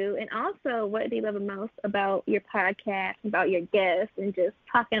year or two? And also, what do you love the most about your podcast, about your guests, and just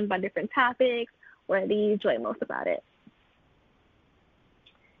talking about different topics? What do you enjoy most about it?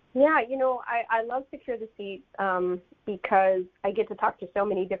 Yeah, you know, I love Secure the Seat because I get to talk to so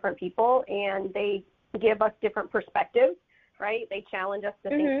many different people, and they give us different perspectives, right? They challenge us to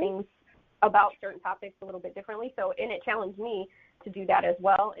think things about certain topics a little bit differently. So, and it challenged me to do that as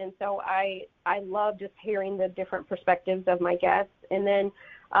well. And so I love just hearing the different perspectives of my guests. And then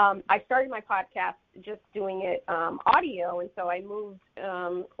I started my podcast just doing it audio. And so I moved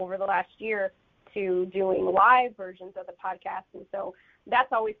over the last year to doing live versions of the podcast. And so that's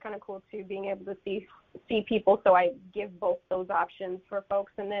always kind of cool too, being able to see people. So I give both those options for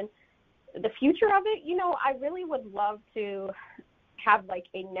folks. And then the future of it, you know, I really would love to have like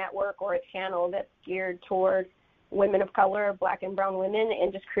a network or a channel that's geared toward women of color, Black and brown women,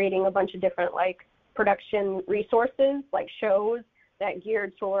 and just creating a bunch of different like production resources, like shows that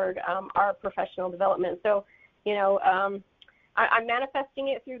geared toward our professional development. So, you know, I'm manifesting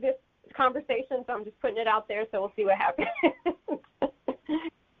it through this conversation, so I'm just putting it out there, so we'll see what happens.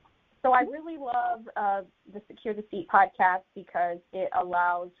 So I really love the Secure the Seat podcast because it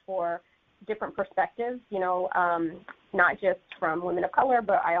allows for different perspectives, you know, not just from women of color,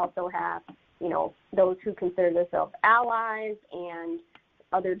 but I also have, you know, those who consider themselves allies and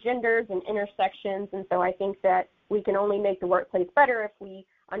other genders and intersections. And so I think that we can only make the workplace better if we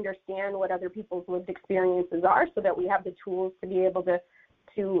understand what other people's lived experiences are, so that we have the tools to be able to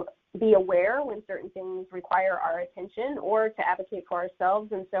be aware when certain things require our attention or to advocate for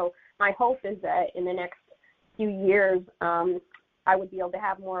ourselves. And so my hope is that in the next few years, I would be able to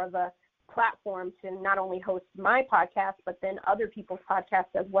have more of a platform to not only host my podcast, but then other people's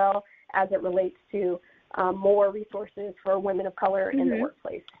podcasts as well, as it relates to more resources for women of color in the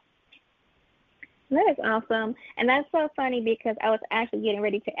workplace. That is awesome. And that's so funny because I was actually getting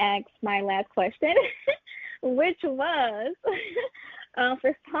ready to ask my last question, which was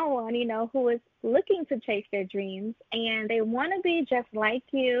for someone, you know, who is looking to chase their dreams and they want to be just like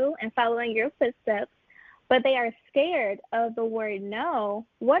you and following your footsteps, but they are scared of the word no.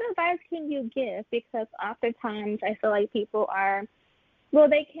 What advice can you give? Because oftentimes I feel like people are, well,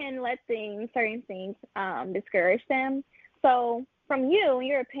 they can let certain things discourage them. So from you, in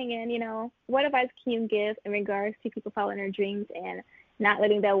your opinion, you know, what advice can you give in regards to people following their dreams and not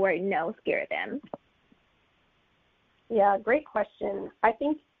letting that word no scare them? Yeah, great question. I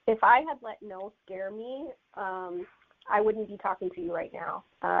think if I had let no scare me, I wouldn't be talking to you right now.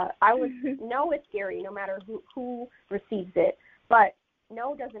 I would know it's scary no matter who receives it, but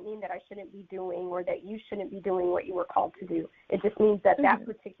no doesn't mean that I shouldn't be doing or that you shouldn't be doing what you were called to do. It just means that that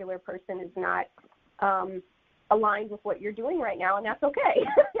particular person is not aligned with what you're doing right now, and that's okay.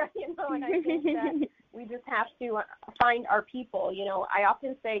 You know, and I think that we just have to find our people. You know, I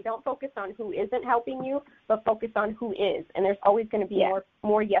often say don't focus on who isn't helping you, but focus on who is, and there's always going to be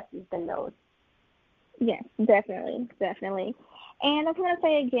more yeses than no's. Yes, definitely. And I just want to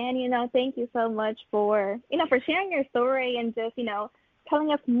say again, you know, thank you so much for sharing your story and just, you know,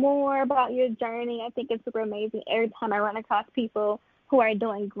 telling us more about your journey. I think it's super amazing every time I run across people who are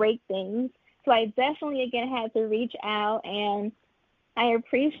doing great things. So I definitely, again, had to reach out, and I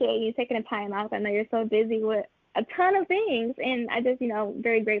appreciate you taking the time out. I know you're so busy with a ton of things, and I just, you know,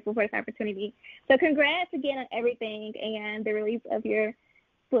 very grateful for this opportunity. So congrats again on everything and the release of your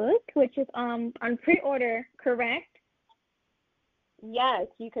book, which is on pre-order, correct? Yes,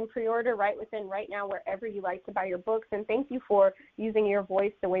 you can pre-order right now wherever you like to buy your books. And thank you for using your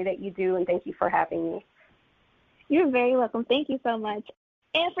voice the way that you do, and thank you for having me. You're very welcome. Thank you so much.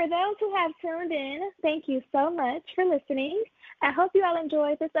 And for those who have tuned in, thank you so much for listening. I hope you all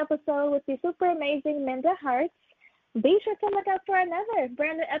enjoyed this episode with the super amazing Minda Harts. Be sure to look out for another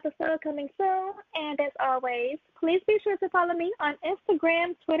brand new episode coming soon. And as always, please be sure to follow me on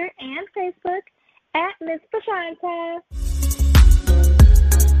Instagram, Twitter, and Facebook at Miss Pashanta.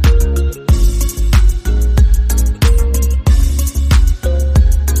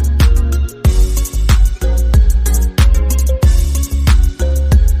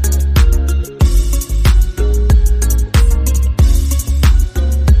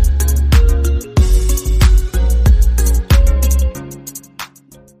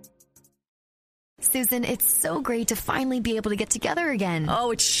 Susan, it's so great to finally be able to get together again.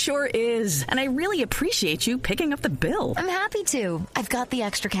 Oh, it sure is. And I really appreciate you picking up the bill. I'm happy to. I've got the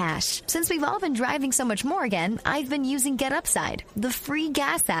extra cash. Since we've all been driving so much more again, I've been using GetUpside, the free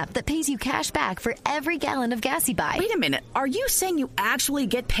gas app that pays you cash back for every gallon of gas you buy. Wait a minute. Are you saying you actually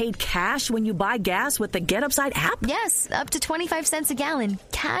get paid cash when you buy gas with the GetUpside app? Yes, up to 25 cents a gallon.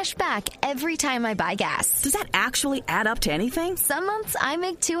 Cash back every time I buy gas. Does that actually add up to anything? Some months I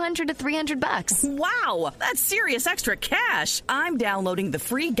make $200 to $300. Wow, that's serious extra cash. I'm downloading the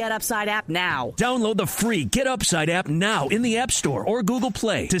free GetUpside app now. Download the free GetUpside app now in the App Store or Google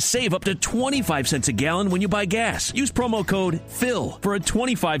Play to save up to 25 cents a gallon when you buy gas. Use promo code PHIL for a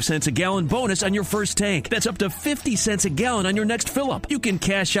 25 cents a gallon bonus on your first tank. That's up to 50 cents a gallon on your next fill-up. You can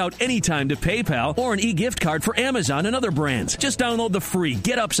cash out anytime to PayPal or an e-gift card for Amazon and other brands. Just download the free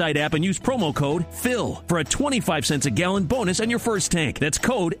GetUpside app and use promo code PHIL for a 25 cents a gallon bonus on your first tank. That's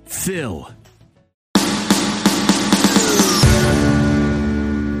code PHIL.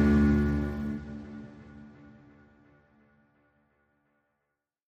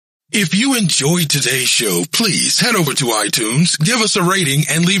 If you enjoyed today's show, please head over to iTunes, give us a rating,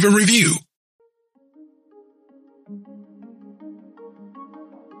 and leave a review.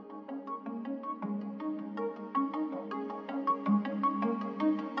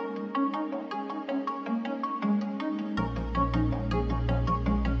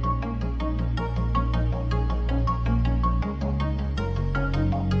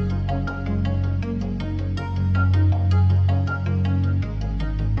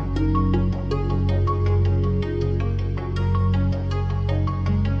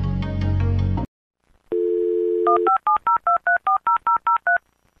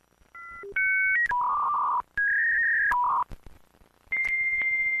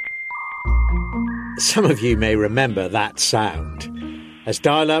 Some of you may remember that sound. As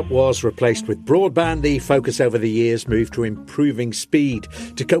dial-up was replaced with broadband, the focus over the years moved to improving speed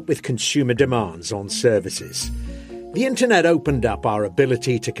to cope with consumer demands on services. The internet opened up our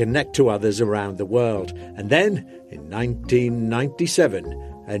ability to connect to others around the world, and then, in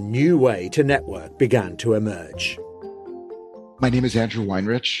 1997, a new way to network began to emerge. My name is Andrew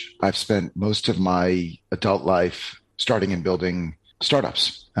Weinrich. I've spent most of my adult life starting and building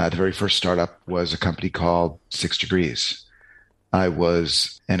startups. The very first startup was a company called 6 Degrees. I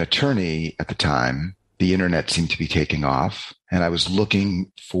was an attorney at the time. The internet seemed to be taking off, and I was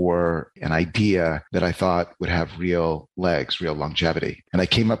looking for an idea that I thought would have real legs, real longevity. And I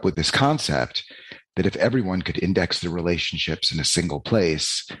came up with this concept that if everyone could index their relationships in a single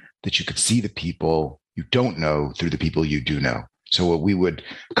place, that you could see the people you don't know through the people you do know. So what we would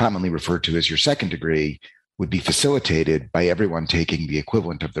commonly refer to as your second degree would be facilitated by everyone taking the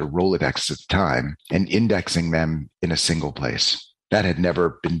equivalent of their Rolodex at the time and indexing them in a single place. That had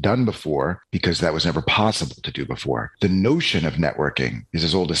never been done before because that was never possible to do before. The notion of networking is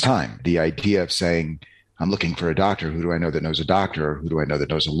as old as time. The idea of saying, I'm looking for a doctor. Who do I know that knows a doctor? Who do I know that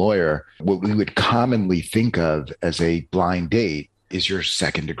knows a lawyer? What we would commonly think of as a blind date is your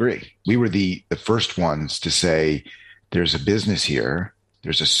second degree. We were the first ones to say, there's a business here,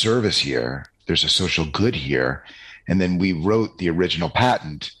 there's a service here, there's a social good here. And then we wrote the original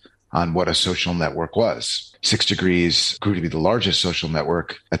patent on what a social network was. 6 Degrees grew to be the largest social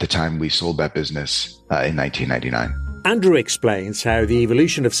network at the time we sold that business in 1999. Andrew explains how the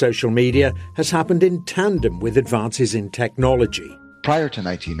evolution of social media has happened in tandem with advances in technology. Prior to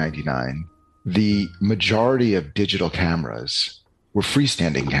 1999, the majority of digital cameras were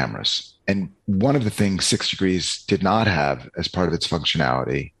freestanding cameras. And one of the things 6 Degrees did not have as part of its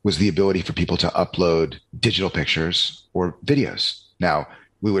functionality was the ability for people to upload digital pictures or videos. Now,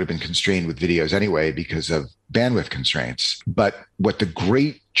 we would have been constrained with videos anyway because of bandwidth constraints. But what the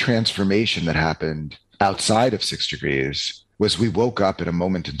great transformation that happened outside of 6 Degrees was we woke up at a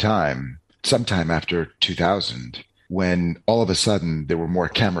moment in time, sometime after 2000, when all of a sudden there were more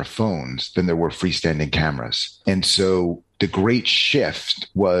camera phones than there were freestanding cameras. And so the great shift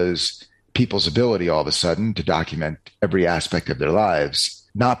was people's ability all of a sudden to document every aspect of their lives,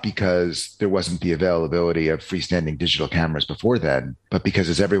 not because there wasn't the availability of freestanding digital cameras before then, but because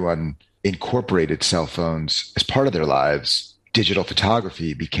as everyone incorporated cell phones as part of their lives, digital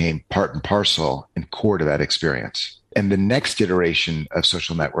photography became part and parcel and core to that experience. And the next iteration of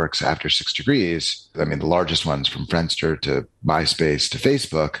social networks after 6 Degrees, I mean, the largest ones from Friendster to MySpace to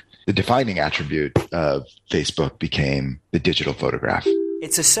Facebook, the defining attribute of Facebook became the digital photograph.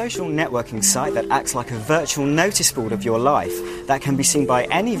 It's a social networking site that acts like a virtual notice board of your life that can be seen by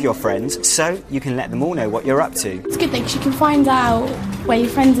any of your friends, so you can let them all know what you're up to. It's a good thing because you can find out where your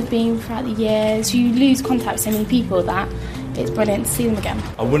friends have been throughout the years. You lose contact with so many people that it's brilliant to see them again.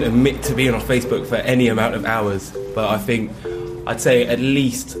 I wouldn't admit to being on Facebook for any amount of hours, but I think I'd say at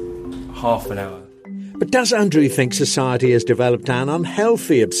least half an hour. But does Andrew think society has developed an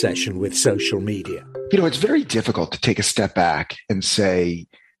unhealthy obsession with social media? It's very difficult to take a step back and say,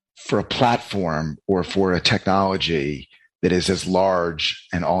 for a platform or for a technology that is as large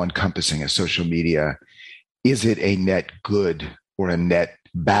and all-encompassing as social media, is it a net good or a net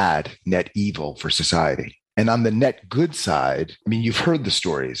bad, net evil for society? And on the net good side, you've heard the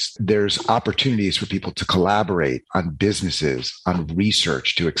stories. There's opportunities for people to collaborate on businesses, on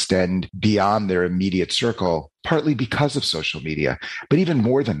research, to extend beyond their immediate circle, partly because of social media. But even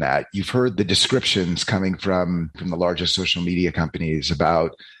more than that, you've heard the descriptions coming from the largest social media companies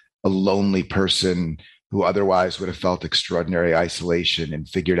about a lonely person who otherwise would have felt extraordinary isolation and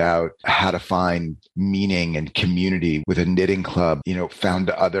figured out how to find meaning and community with a knitting club, found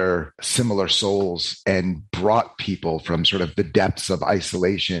other similar souls and brought people from sort of the depths of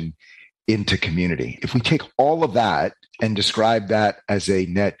isolation into community. If we take all of that and describe that as a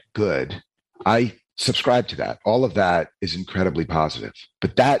net good, I subscribe to that. All of that is incredibly positive,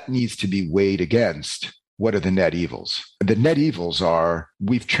 but that needs to be weighed against what are the net evils? The net evils are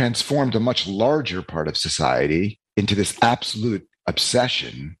we've transformed a much larger part of society into this absolute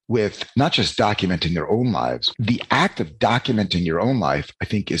obsession with not just documenting their own lives. The act of documenting your own life, I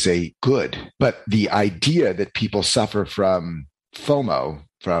think, is a good. But the idea that people suffer from FOMO,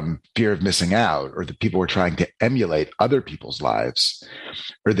 from fear of missing out, or that people were trying to emulate other people's lives,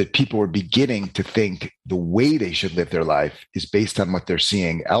 or that people were beginning to think the way they should live their life is based on what they're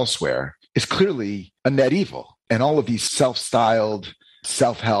seeing elsewhere, is clearly a net evil. And all of these self-styled,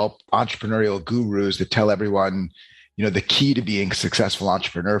 self-help, entrepreneurial gurus that tell everyone, the key to being a successful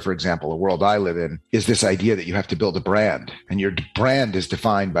entrepreneur, for example, a world I live in, is this idea that you have to build a brand, and your brand is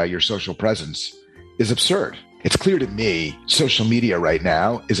defined by your social presence, is absurd. It's clear to me social media right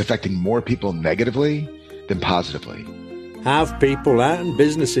now is affecting more people negatively than positively. Have people and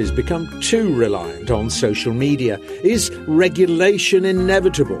businesses become too reliant on social media? Is regulation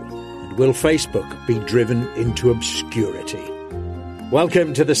inevitable? And will Facebook be driven into obscurity?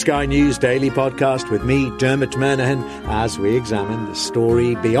 Welcome to the Sky News Daily Podcast with me, Dermot Murnaghan, as we examine the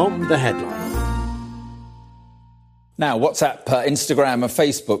story beyond the headline. Now, WhatsApp, Instagram and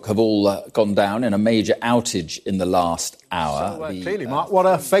Facebook have all gone down in a major outage in the last hour. So, clearly, Mark, what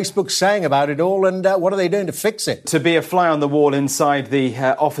are Facebook saying about it all, and what are they doing to fix it? To be a fly on the wall inside the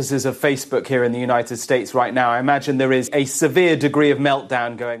offices of Facebook here in the United States right now, I imagine there is a severe degree of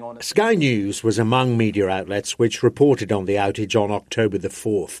meltdown going on. Sky News was among media outlets which reported on the outage on October the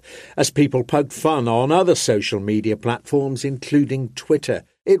 4th, as people poked fun on other social media platforms, including Twitter.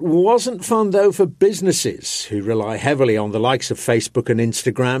 It wasn't fun, though, for businesses who rely heavily on the likes of Facebook and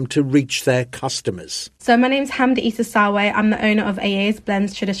Instagram to reach their customers. So my name's Hamda Issa Sawe. I'm the owner of AA's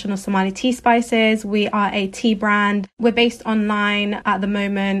Blends Traditional Somali Tea Spices. We are a tea brand. We're based online at the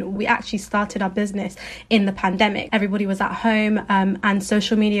moment. We actually started our business in the pandemic. Everybody was at home and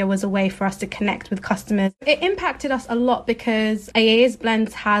social media was a way for us to connect with customers. It impacted us a lot because AA's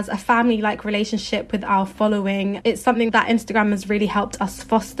Blends has a family-like relationship with our following. It's something that Instagram has really helped us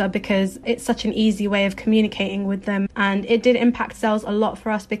foster because it's such an easy way of communicating with them, and it did impact sales a lot for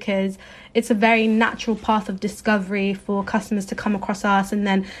us because it's a very natural path of discovery for customers to come across us, and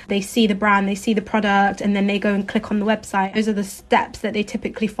then they see the brand, they see the product, and then they go and click on the website. Those are the steps that they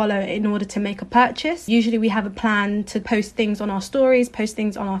typically follow in order to make a purchase. Usually we have a plan to post things on our stories, post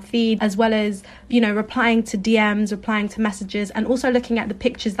things on our feed, as well as, replying to DMs, replying to messages, and also looking at the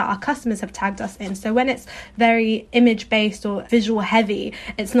pictures that our customers have tagged us in. So when it's very image-based or visual heavy,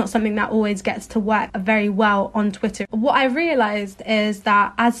 it's not something that always gets to work very well on Twitter. What I realized is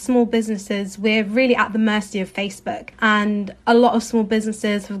that as small businesses, we're really at the mercy of Facebook, and a lot of small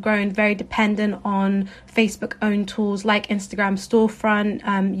businesses have grown very dependent on Facebook-owned tools like Instagram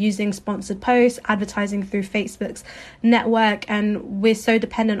Storefront, using sponsored posts, advertising through Facebook's network, and we're so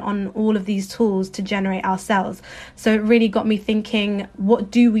dependent on all of these tools to generate our sales. So it really got me thinking,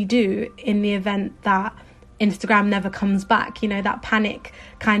 what do we do in the event that Instagram never comes back? That panic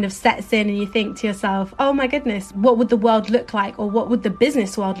kind of sets in and you think to yourself, oh my goodness, what would the world look like, or what would the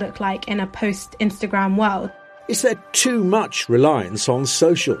business world look like in a post-Instagram world? Is there too much reliance on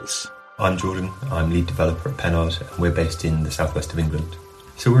socials? I'm Jordan, I'm lead developer at Pennard, and we're based in the southwest of England.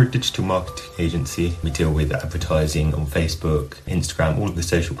 So we're a digital marketing agency. We deal with advertising on Facebook, Instagram, all of the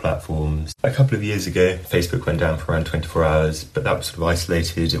social platforms. A couple of years ago, Facebook went down for around 24 hours, but that was sort of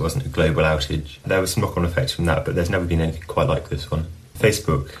isolated. It wasn't a global outage. There was some knock-on effects from that, but there's never been anything quite like this one.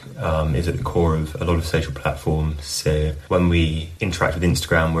 Facebook is at the core of a lot of social platforms. So when we interact with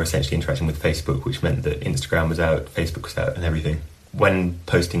Instagram, we're essentially interacting with Facebook, which meant that Instagram was out, Facebook was out, and everything. When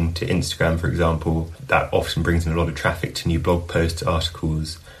posting to Instagram, for example, that often brings in a lot of traffic to new blog posts,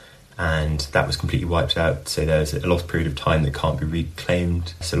 articles, and that was completely wiped out. So there's a lost period of time that can't be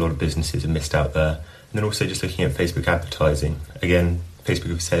reclaimed. So a lot of businesses have missed out there. And then also just looking at Facebook advertising. Again, Facebook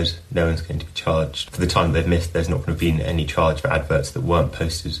have said no one's going to be charged. For the time that they've missed, there's not going to have been any charge for adverts that weren't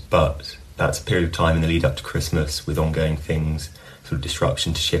posted. But that's a period of time in the lead up to Christmas with ongoing things, sort of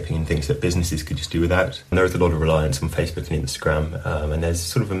disruption to shipping and things that businesses could just do without. And there is a lot of reliance on Facebook and Instagram. And there's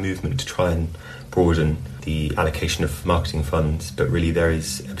sort of a movement to try and broaden the allocation of marketing funds. But really there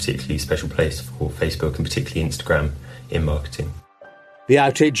is a particularly special place for Facebook and particularly Instagram in marketing. The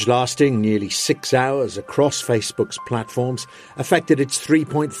outage, lasting nearly 6 hours across Facebook's platforms, affected its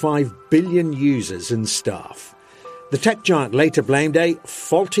 3.5 billion users and staff. The tech giant later blamed a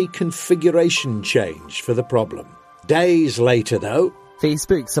faulty configuration change for the problem. Days later, though,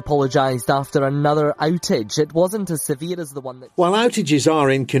 Facebook's apologised after another outage. It wasn't as severe as the one that... While outages are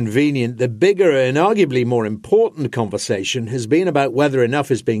inconvenient, the bigger and arguably more important conversation has been about whether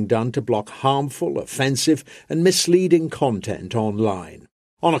enough is being done to block harmful, offensive and misleading content online.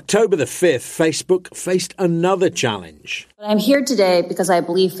 On October the 5th, Facebook faced another challenge. I'm here today because I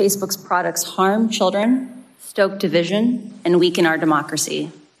believe Facebook's products harm children, stoke division, and weaken our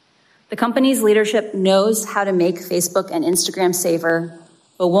democracy. The company's leadership knows how to make Facebook and Instagram safer,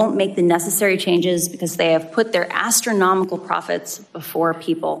 but won't make the necessary changes because they have put their astronomical profits before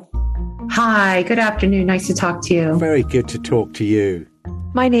people. Hi, good afternoon. Nice to talk to you. Very good to talk to you.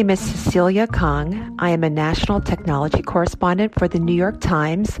 My name is Cecilia Kong. I am a national technology correspondent for the New York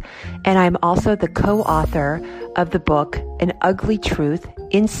Times, and I'm also the co-author of the book, An Ugly Truth,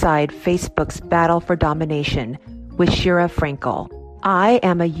 Inside Facebook's Battle for Domination, with Shira Frankel. I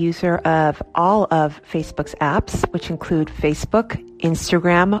am a user of all of Facebook's apps, which include Facebook,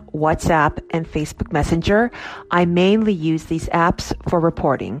 Instagram, WhatsApp, and Facebook Messenger. I mainly use these apps for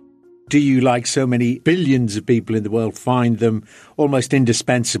reporting. Do you, like so many billions of people in the world, find them almost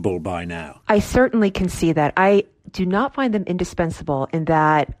indispensable by now? I certainly can see that. I do not find them indispensable in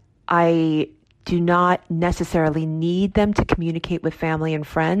that I do not necessarily need them to communicate with family and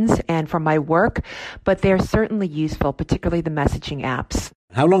friends and for my work, but they're certainly useful, particularly the messaging apps.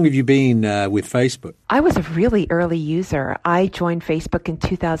 How long have you been with Facebook? I was a really early user. I joined Facebook in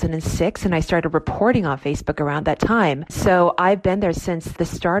 2006 and I started reporting on Facebook around that time. So I've been there since the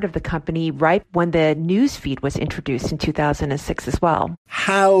start of the company, right when the news feed was introduced in 2006 as well.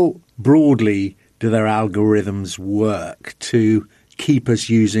 How broadly do their algorithms work to keep us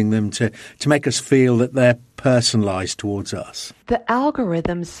using them, to make us feel that they're personalized towards us? The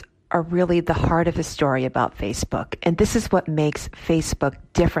algorithms are really the heart of the story about Facebook. And this is what makes Facebook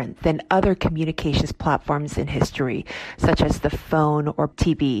different than other communications platforms in history, such as the phone or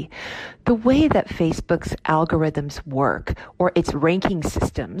TV. The way that Facebook's algorithms work, or its ranking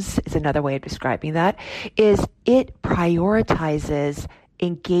systems is another way of describing that, is it prioritizes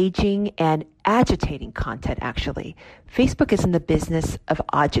engaging and agitating content, actually. Facebook is in the business of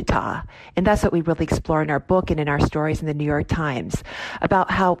agita, and that's what we really explore in our book and in our stories in the New York Times about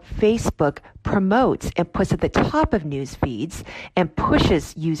how Facebook promotes and puts at the top of news feeds and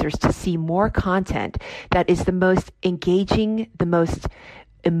pushes users to see more content that is the most engaging, the most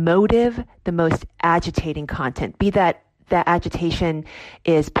emotive, the most agitating content, be that agitation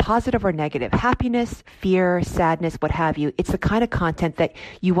is positive or negative, happiness, fear, sadness, what have you. It's the kind of content that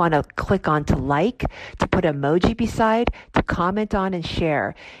you want to click on to like, to put emoji beside, to comment on and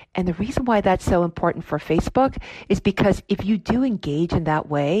share. And the reason why that's so important for Facebook is because if you do engage in that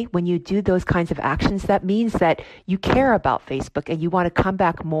way, when you do those kinds of actions, that means that you care about Facebook and you want to come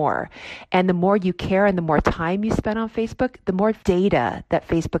back more. And the more you care and the more time you spend on Facebook, the more data that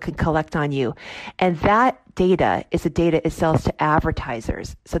Facebook can collect on you. And that data is the data it sells to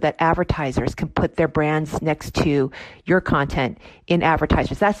advertisers so that advertisers can put their brands next to your content in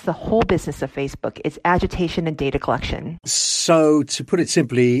advertisers. That's the whole business of Facebook. It's agitation and data collection. So to put it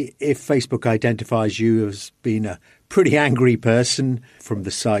simply, if Facebook identifies you as being a pretty angry person from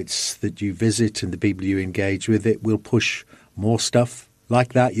the sites that you visit and the people you engage with, it will push more stuff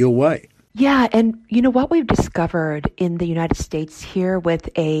like that your way. Yeah, and you know what we've discovered in the United States here with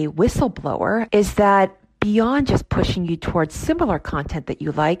a whistleblower is that beyond just pushing you towards similar content that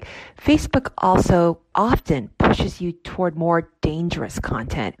you like, Facebook also often pushes you toward more dangerous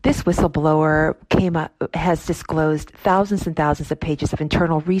content. This whistleblower has disclosed thousands and thousands of pages of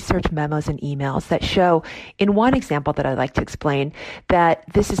internal research memos and emails that show, in one example that I'd like to explain, that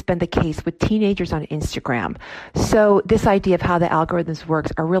this has been the case with teenagers on Instagram. So this idea of how the algorithms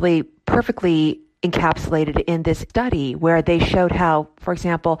works are really perfectly encapsulated in this study where they showed how, for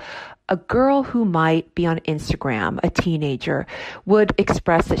example, a girl who might be on Instagram, a teenager, would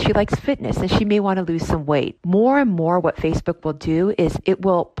express that she likes fitness and she may want to lose some weight. More and more what Facebook will do is it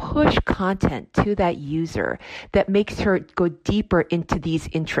will push content to that user that makes her go deeper into these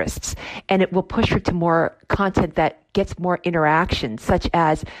interests. And it will push her to more content that gets more interaction, such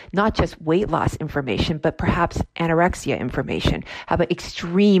as not just weight loss information, but perhaps anorexia information, how about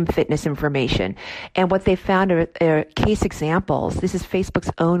extreme fitness information. And what they found are case examples. This is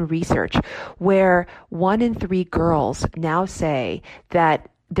Facebook's own research, where 1 in 3 girls now say that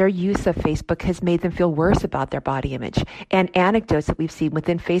their use of Facebook has made them feel worse about their body image. And anecdotes that we've seen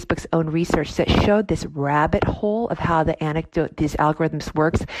within Facebook's own research that showed this rabbit hole of how these algorithms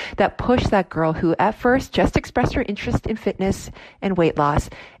works that push that girl who at first just expressed her interest in fitness and weight loss,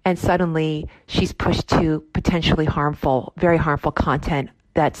 and suddenly she's pushed to potentially harmful, very harmful content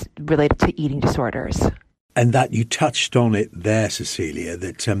that's related to eating disorders. And that you touched on it there, Cecilia,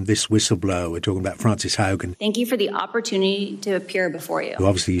 that this whistleblower, we're talking about Frances Haugen. Thank you for the opportunity to appear before you. Who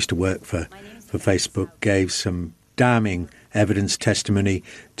obviously used to work for Facebook, gave some damning evidence testimony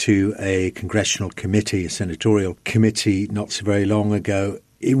to a congressional committee, a senatorial committee not so very long ago,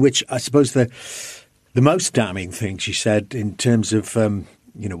 in which I suppose the most damning thing she said in terms of,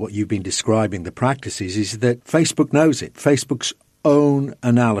 what you've been describing, the practices, is that Facebook knows it. Facebook's own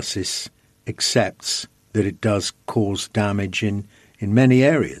analysis accepts that it does cause damage in many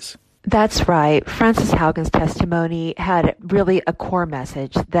areas. That's right. Frances Haugen's testimony had really a core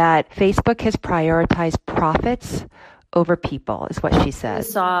message that Facebook has prioritized profits over people, is what she said. I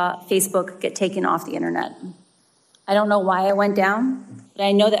saw Facebook get taken off the internet. I don't know why I went down, but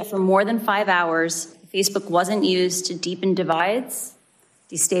I know that for more than 5 hours, Facebook wasn't used to deepen divides,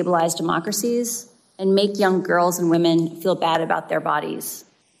 destabilize democracies, and make young girls and women feel bad about their bodies.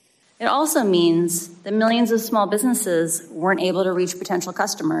 It also means that millions of small businesses weren't able to reach potential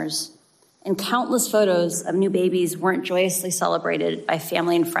customers, and countless photos of new babies weren't joyously celebrated by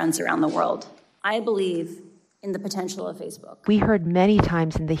family and friends around the world. I believe in the potential of Facebook. We heard many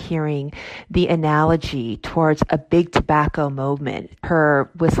times in the hearing the analogy towards a big tobacco movement her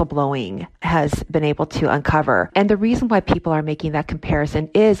whistleblowing has been able to uncover. And the reason why people are making that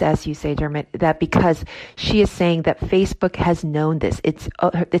comparison is, as you say, Dermot, that because she is saying that Facebook has known this. It's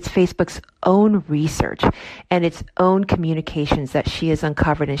Facebook's own research and its own communications that she has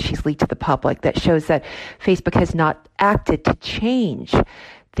uncovered and she's leaked to the public that shows that Facebook has not acted to change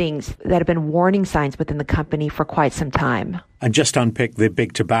things that have been warning signs within the company for quite some time. And just unpick the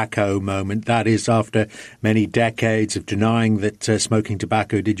big tobacco moment. That is after many decades of denying that smoking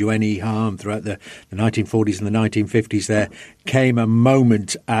tobacco did you any harm throughout the 1940s and the 1950s. There came a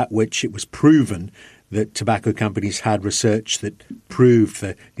moment at which it was proven that tobacco companies had research that proved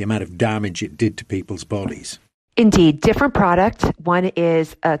the amount of damage it did to people's bodies. Indeed, different product. One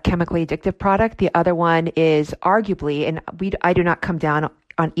is a chemically addictive product. The other one is arguably, and I do not come down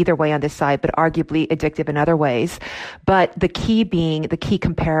on either way on this side, but arguably addictive in other ways. But the key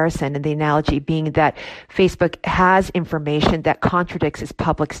comparison and the analogy being that Facebook has information that contradicts its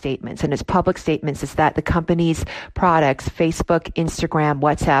public statements. And its public statements is that the company's products, Facebook, Instagram,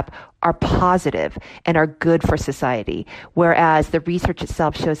 WhatsApp, are positive and are good for society. Whereas the research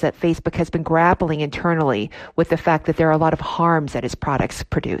itself shows that Facebook has been grappling internally with the fact that there are a lot of harms that its products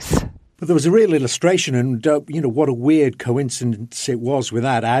produce. But there was a real illustration, and what a weird coincidence it was with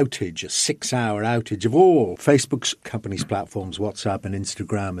that outage, a 6-hour outage of all Facebook's company's platforms, WhatsApp and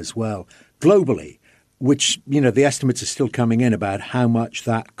Instagram as well, globally, which, the estimates are still coming in about how much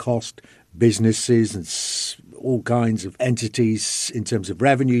that cost businesses and all kinds of entities in terms of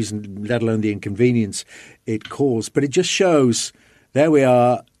revenues, and let alone the inconvenience it caused. But it just shows, there we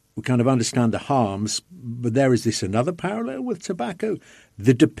are, we kind of understand the harms, but there is this another parallel with tobacco,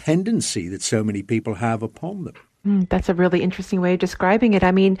 the dependency that so many people have upon them. That's a really interesting way of describing it.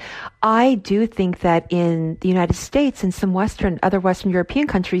 I mean, I do think that in the United States and some other Western European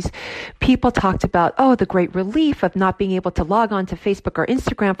countries, people talked about, the great relief of not being able to log on to Facebook or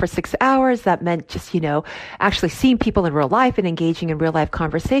Instagram for 6 hours. That meant just, actually seeing people in real life and engaging in real life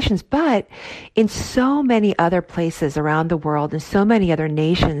conversations. But in so many other places around the world and so many other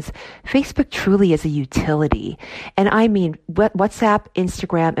nations, Facebook truly is a utility. And I mean, WhatsApp,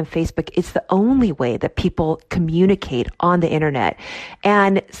 Instagram, and Facebook is the only way that people communicate on the internet.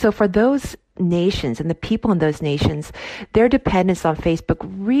 And so for those nations and the people in those nations, their dependence on Facebook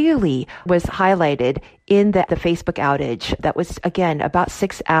really was highlighted in the Facebook outage that was, again, about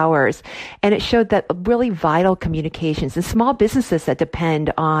 6 hours. And it showed that really vital communications and small businesses that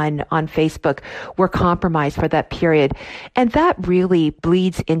depend on Facebook were compromised for that period. And that really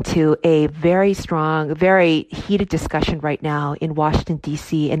bleeds into a very strong, very heated discussion right now in Washington,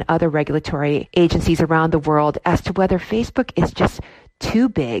 D.C. and other regulatory agencies around the world as to whether Facebook is just too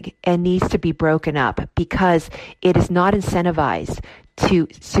big and needs to be broken up because it is not incentivized to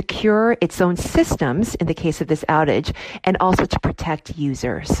secure its own systems in the case of this outage and also to protect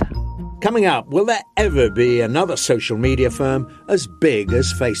users. Coming up, will there ever be another social media firm as big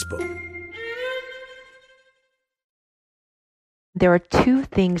as Facebook? There are two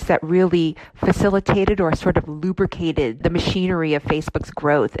things that really facilitated or sort of lubricated the machinery of Facebook's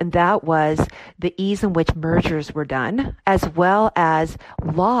growth, and that was the ease in which mergers were done, as well as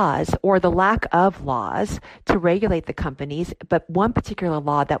laws or the lack of laws to regulate the companies, but one particular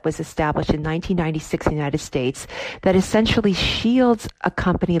law that was established in 1996 in the United States that essentially shields a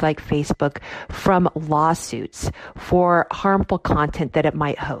company like Facebook from lawsuits for harmful content that it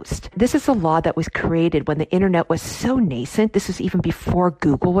might host. This is a law that was created when the internet was so nascent. This was even before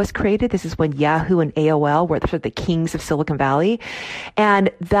Google was created. This is when Yahoo and AOL were sort of the kings of Silicon Valley.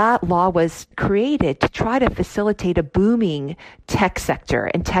 And that law was created to try to facilitate a booming tech sector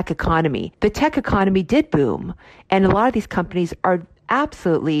and tech economy. The tech economy did boom, and a lot of these companies are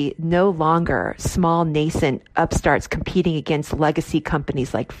absolutely no longer small, nascent upstarts competing against legacy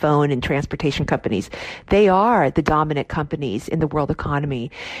companies like phone and transportation companies. They are the dominant companies in the world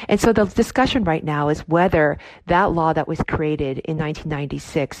economy. And so the discussion right now is whether that law that was created in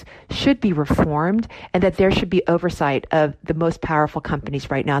 1996 should be reformed and that there should be oversight of the most powerful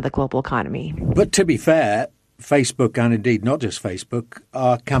companies right now in the global economy. But to be fair, Facebook, and indeed not just Facebook,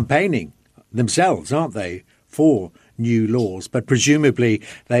 are campaigning themselves, aren't they, for new laws, but presumably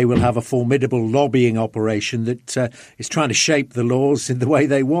they will have a formidable lobbying operation that is trying to shape the laws in the way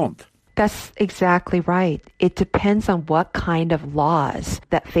they want. That's exactly right. It depends on what kind of laws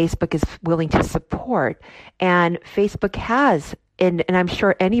that Facebook is willing to support. And Facebook has, and I'm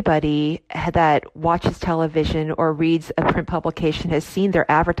sure anybody that watches television or reads a print publication has seen their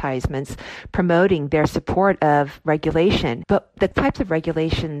advertisements promoting their support of regulation. But the types of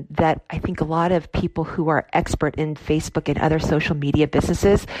regulation that I think a lot of people who are expert in Facebook and other social media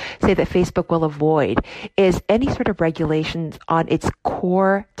businesses say that Facebook will avoid is any sort of regulations on its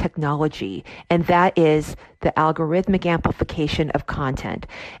core technology, and that is the algorithmic amplification of content.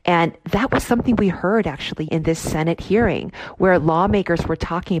 And that was something we heard actually in this Senate hearing where lawmakers were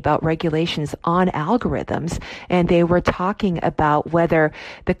talking about regulations on algorithms, and they were talking about whether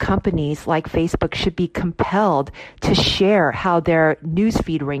the companies like Facebook should be compelled to share how their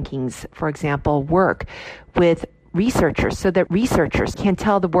newsfeed rankings, for example, work with researchers so that researchers can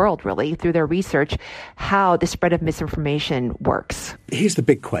tell the world really through their research how the spread of misinformation works. Here's the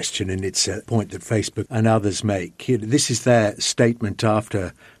big question, and it's a point that Facebook and others make. This is their statement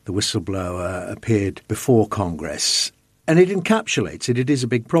after the whistleblower appeared before Congress. And it encapsulates it. It is a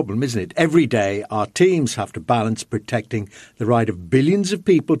big problem, isn't it? Every day, our teams have to balance protecting the right of billions of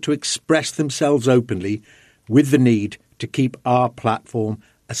people to express themselves openly with the need to keep our platform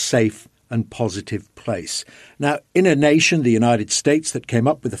a safe and positive place. Now, in a nation, the United States, that came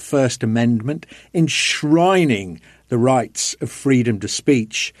up with the First Amendment enshrining the rights of freedom to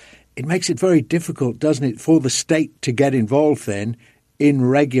speech, it makes it very difficult, doesn't it, for the state to get involved then in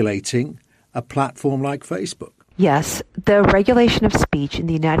regulating a platform like Facebook. Yes, the regulation of speech in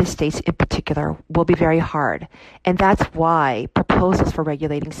the United States in particular will be very hard. And that's why proposals for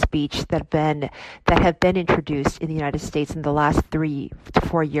regulating speech that have been introduced in the United States in the last 3 to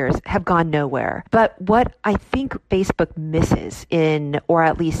 4 years have gone nowhere. But what I think Facebook misses or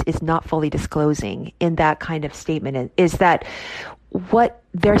at least is not fully disclosing in that kind of statement is that what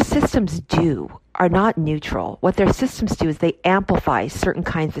their systems are not neutral. What their systems do is they amplify certain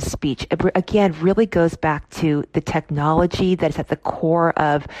kinds of speech. It, again, really goes back to the technology that is at the core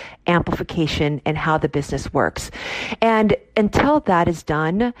of amplification and how the business works. And until that is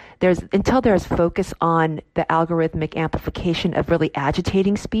done, until there's focus on the algorithmic amplification of really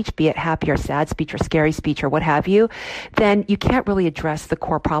agitating speech, be it happy or sad speech or scary speech or what have you, then you can't really address the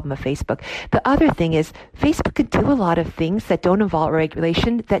core problem of Facebook. The other thing is Facebook can do a lot of things that don't involve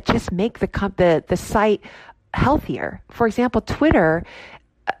regulation that just make the site healthier. For example, Twitter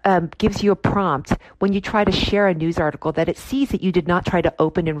gives you a prompt when you try to share a news article that it sees that you did not try to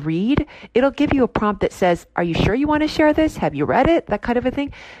open and read. It'll give you a prompt that says, are you sure you want to share this? Have you read it? That kind of a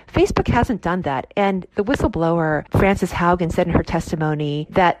thing. Facebook hasn't done that. And the whistleblower, Frances Haugen, said in her testimony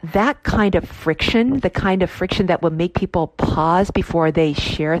that kind of friction, the kind of friction that will make people pause before they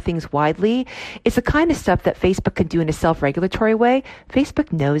share things widely, is the kind of stuff that Facebook can do in a self-regulatory way.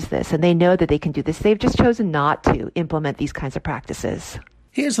 Facebook knows this, and they know that they can do this. They've just chosen not to implement these kinds of practices.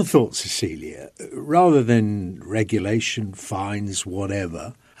 Here's the thought, Cecilia. Rather than regulation, fines,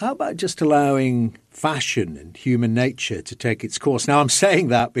 whatever, how about just allowing fashion and human nature to take its course? Now, I'm saying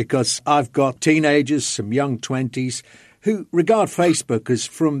that because I've got teenagers, some young 20s, who regard Facebook as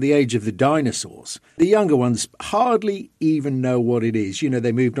from the age of the dinosaurs. The younger ones hardly even know what it is. You know,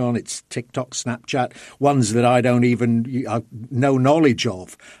 they moved on. It's TikTok, Snapchat, ones that I don't even have no knowledge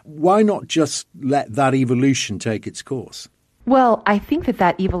of. Why not just let that evolution take its course? Well, I think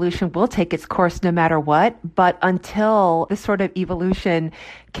that evolution will take its course no matter what, but until this sort of evolution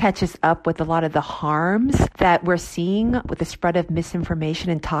catches up with a lot of the harms that we're seeing with the spread of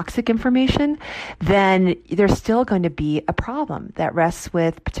misinformation and toxic information, then there's still going to be a problem that rests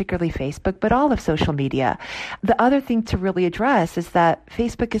with particularly Facebook, but all of social media. The other thing to really address is that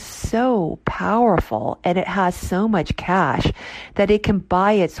Facebook is so powerful and it has so much cash that it can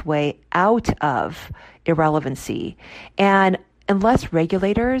buy its way out of irrelevancy. And unless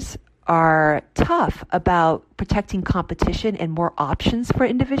regulators are tough about protecting competition and more options for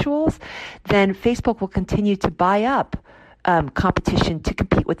individuals, then Facebook will continue to buy up competition to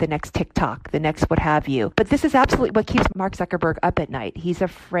compete with the next TikTok, the next what have you. But this is absolutely what keeps Mark Zuckerberg up at night. He's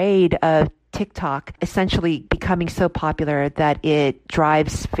afraid of TikTok essentially becoming so popular that it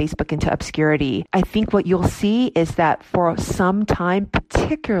drives Facebook into obscurity. I think what you'll see is that for some time,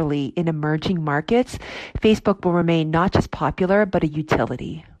 particularly in emerging markets, Facebook will remain not just popular, but a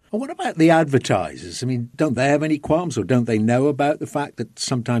utility. Well, what about the advertisers? I mean, don't they have any qualms, or don't they know about the fact that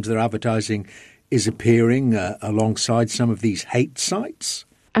sometimes their advertising is appearing alongside some of these hate sites?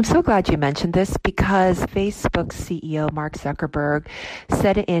 I'm so glad you mentioned this because Facebook's CEO, Mark Zuckerberg,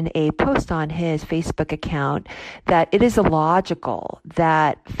 said in a post on his Facebook account that it is illogical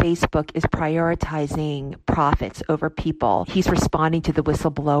that Facebook is prioritizing profits over people. He's responding to the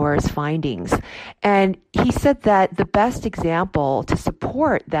whistleblower's findings. And he said that the best example to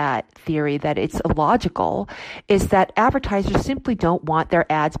support that theory that it's illogical is that advertisers simply don't want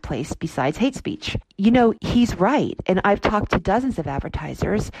their ads placed besides hate speech. You know, he's right. And I've talked to dozens of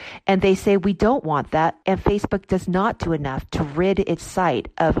advertisers, and they say we don't want that, and Facebook does not do enough to rid its site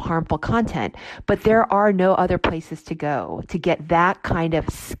of harmful content. But there are no other places to go to get that kind of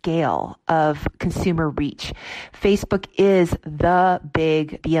scale of consumer reach. Facebook is the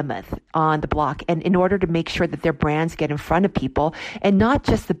big behemoth on the block, and in order to make sure that their brands get in front of people, and not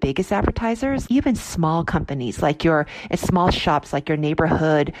just the biggest advertisers, even small companies like small shops like your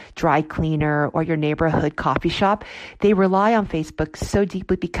neighborhood dry cleaner or your neighborhood coffee shop, they rely on Facebook so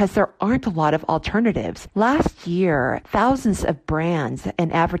deeply because there aren't a lot of alternatives. Last year, thousands of brands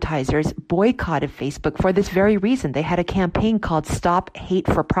and advertisers boycotted Facebook for this very reason. They had a campaign called Stop Hate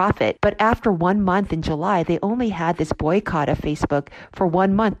for Profit. But after 1 month in July, they only had this boycott of Facebook for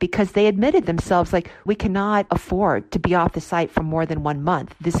 1 month because they admitted themselves, like, we cannot afford to be off the site for more than 1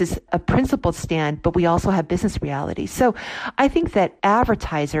 month. This is a principled stand, but we also have business realities. So I think that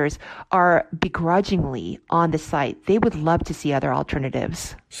advertisers are begrudgingly on the site. They would love to see other alternatives.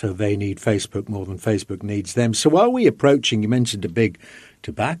 So they need Facebook more than Facebook needs them. So are we approaching, you mentioned a big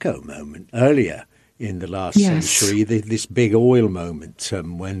tobacco moment earlier in the last century, this big oil moment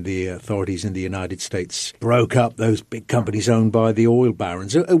when the authorities in the United States broke up those big companies owned by the oil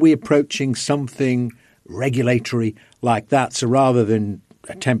barons. Are we approaching something regulatory like that? So rather than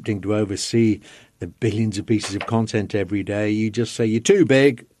attempting to oversee the billions of pieces of content every day, you just say you're too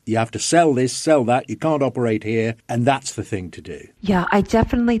big, you have to sell this, sell that, you can't operate here, and that's the thing to do. Yeah, I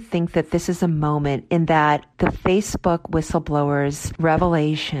definitely think that this is a moment in that the Facebook whistleblowers'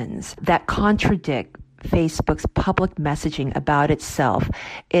 revelations that contradict Facebook's public messaging about itself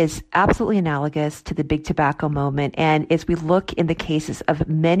is absolutely analogous to the big tobacco moment. And as we look in the cases of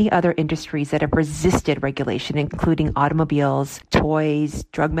many other industries that have resisted regulation, including automobiles, toys,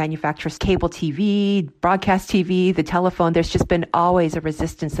 drug manufacturers, cable TV, broadcast TV, the telephone, there's just been always a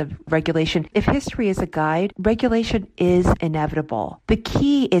resistance of regulation. If history is a guide, regulation is inevitable. The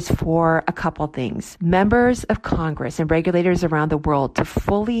key is for a couple things. Members of Congress and regulators around the world to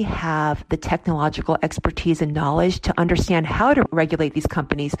fully have the technological expertise and knowledge to understand how to regulate these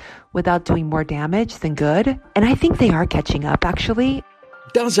companies without doing more damage than good. And I think they are catching up, actually.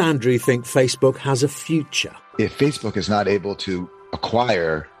 Does Andrew think Facebook has a future? If Facebook is not able to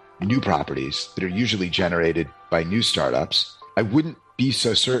acquire new properties that are usually generated by new startups, I wouldn't be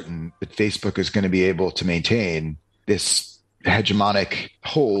so certain that Facebook is going to be able to maintain this hegemonic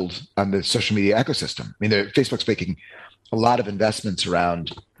hold on the social media ecosystem. I mean, Facebook's making a lot of investments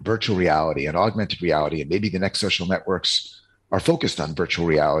around virtual reality and augmented reality, and maybe the next social networks are focused on virtual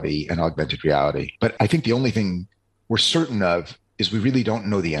reality and augmented reality. But I think the only thing we're certain of is we really don't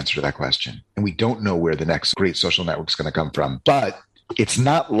know the answer to that question. And we don't know where the next great social network is going to come from. But it's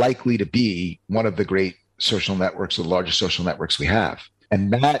not likely to be one of the great social networks or the largest social networks we have.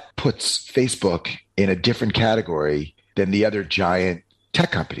 And that puts Facebook in a different category than the other giant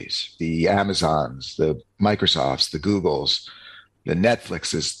tech companies, the Amazons, the Microsofts, the Googles, the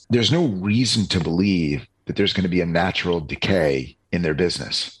Netflixes. There's no reason to believe that there's going to be a natural decay in their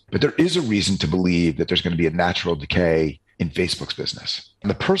business. But there is a reason to believe that there's going to be a natural decay in Facebook's business. On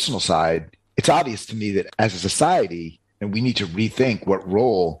the personal side, it's obvious to me that as a society, and we need to rethink what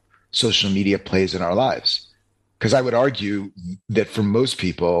role social media plays in our lives. Because I would argue that for most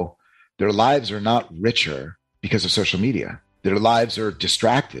people, their lives are not richer because of social media. Their lives are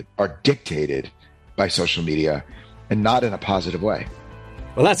distracted, are dictated by social media, and not in a positive way.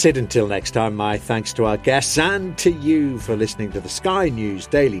 Well, that's it until next time. My thanks to our guests and to you for listening to the Sky News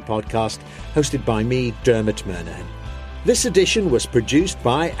Daily podcast, hosted by me, Dermot Murnane. This edition was produced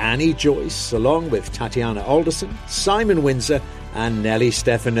by Annie Joyce, along with Tatiana Alderson, Simon Windsor, and Nelly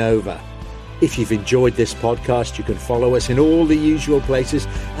Stefanova. If you've enjoyed this podcast, you can follow us in all the usual places,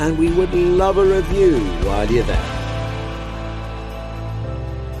 and we would love a review while you're there.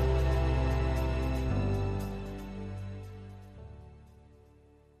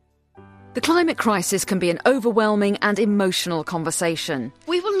 The climate crisis can be an overwhelming and emotional conversation.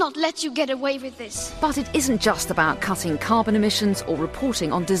 We will not let you get away with this. But it isn't just about cutting carbon emissions or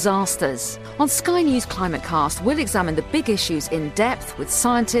reporting on disasters. On Sky News ClimateCast, we'll examine the big issues in depth with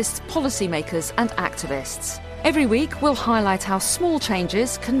scientists, policymakers and activists. Every week, we'll highlight how small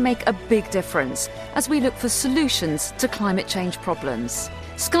changes can make a big difference as we look for solutions to climate change problems.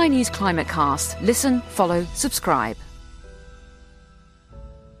 Sky News ClimateCast. Listen, follow, subscribe.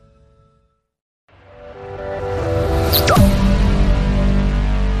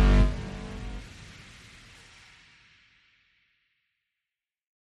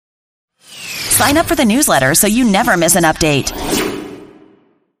 Sign up for the newsletter so you never miss an update.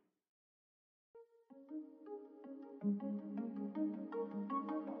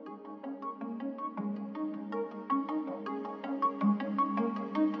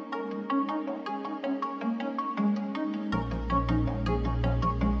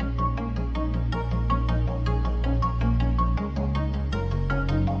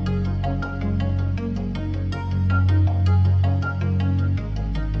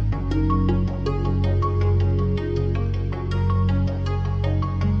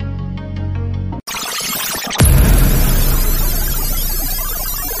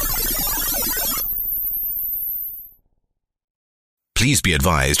 Please be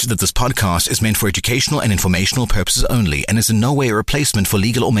advised that this podcast is meant for educational and informational purposes only and is in no way a replacement for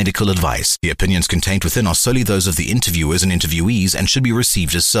legal or medical advice. The opinions contained within are solely those of the interviewers and interviewees and should be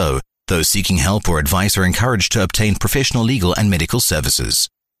received as so. Those seeking help or advice are encouraged to obtain professional legal and medical services.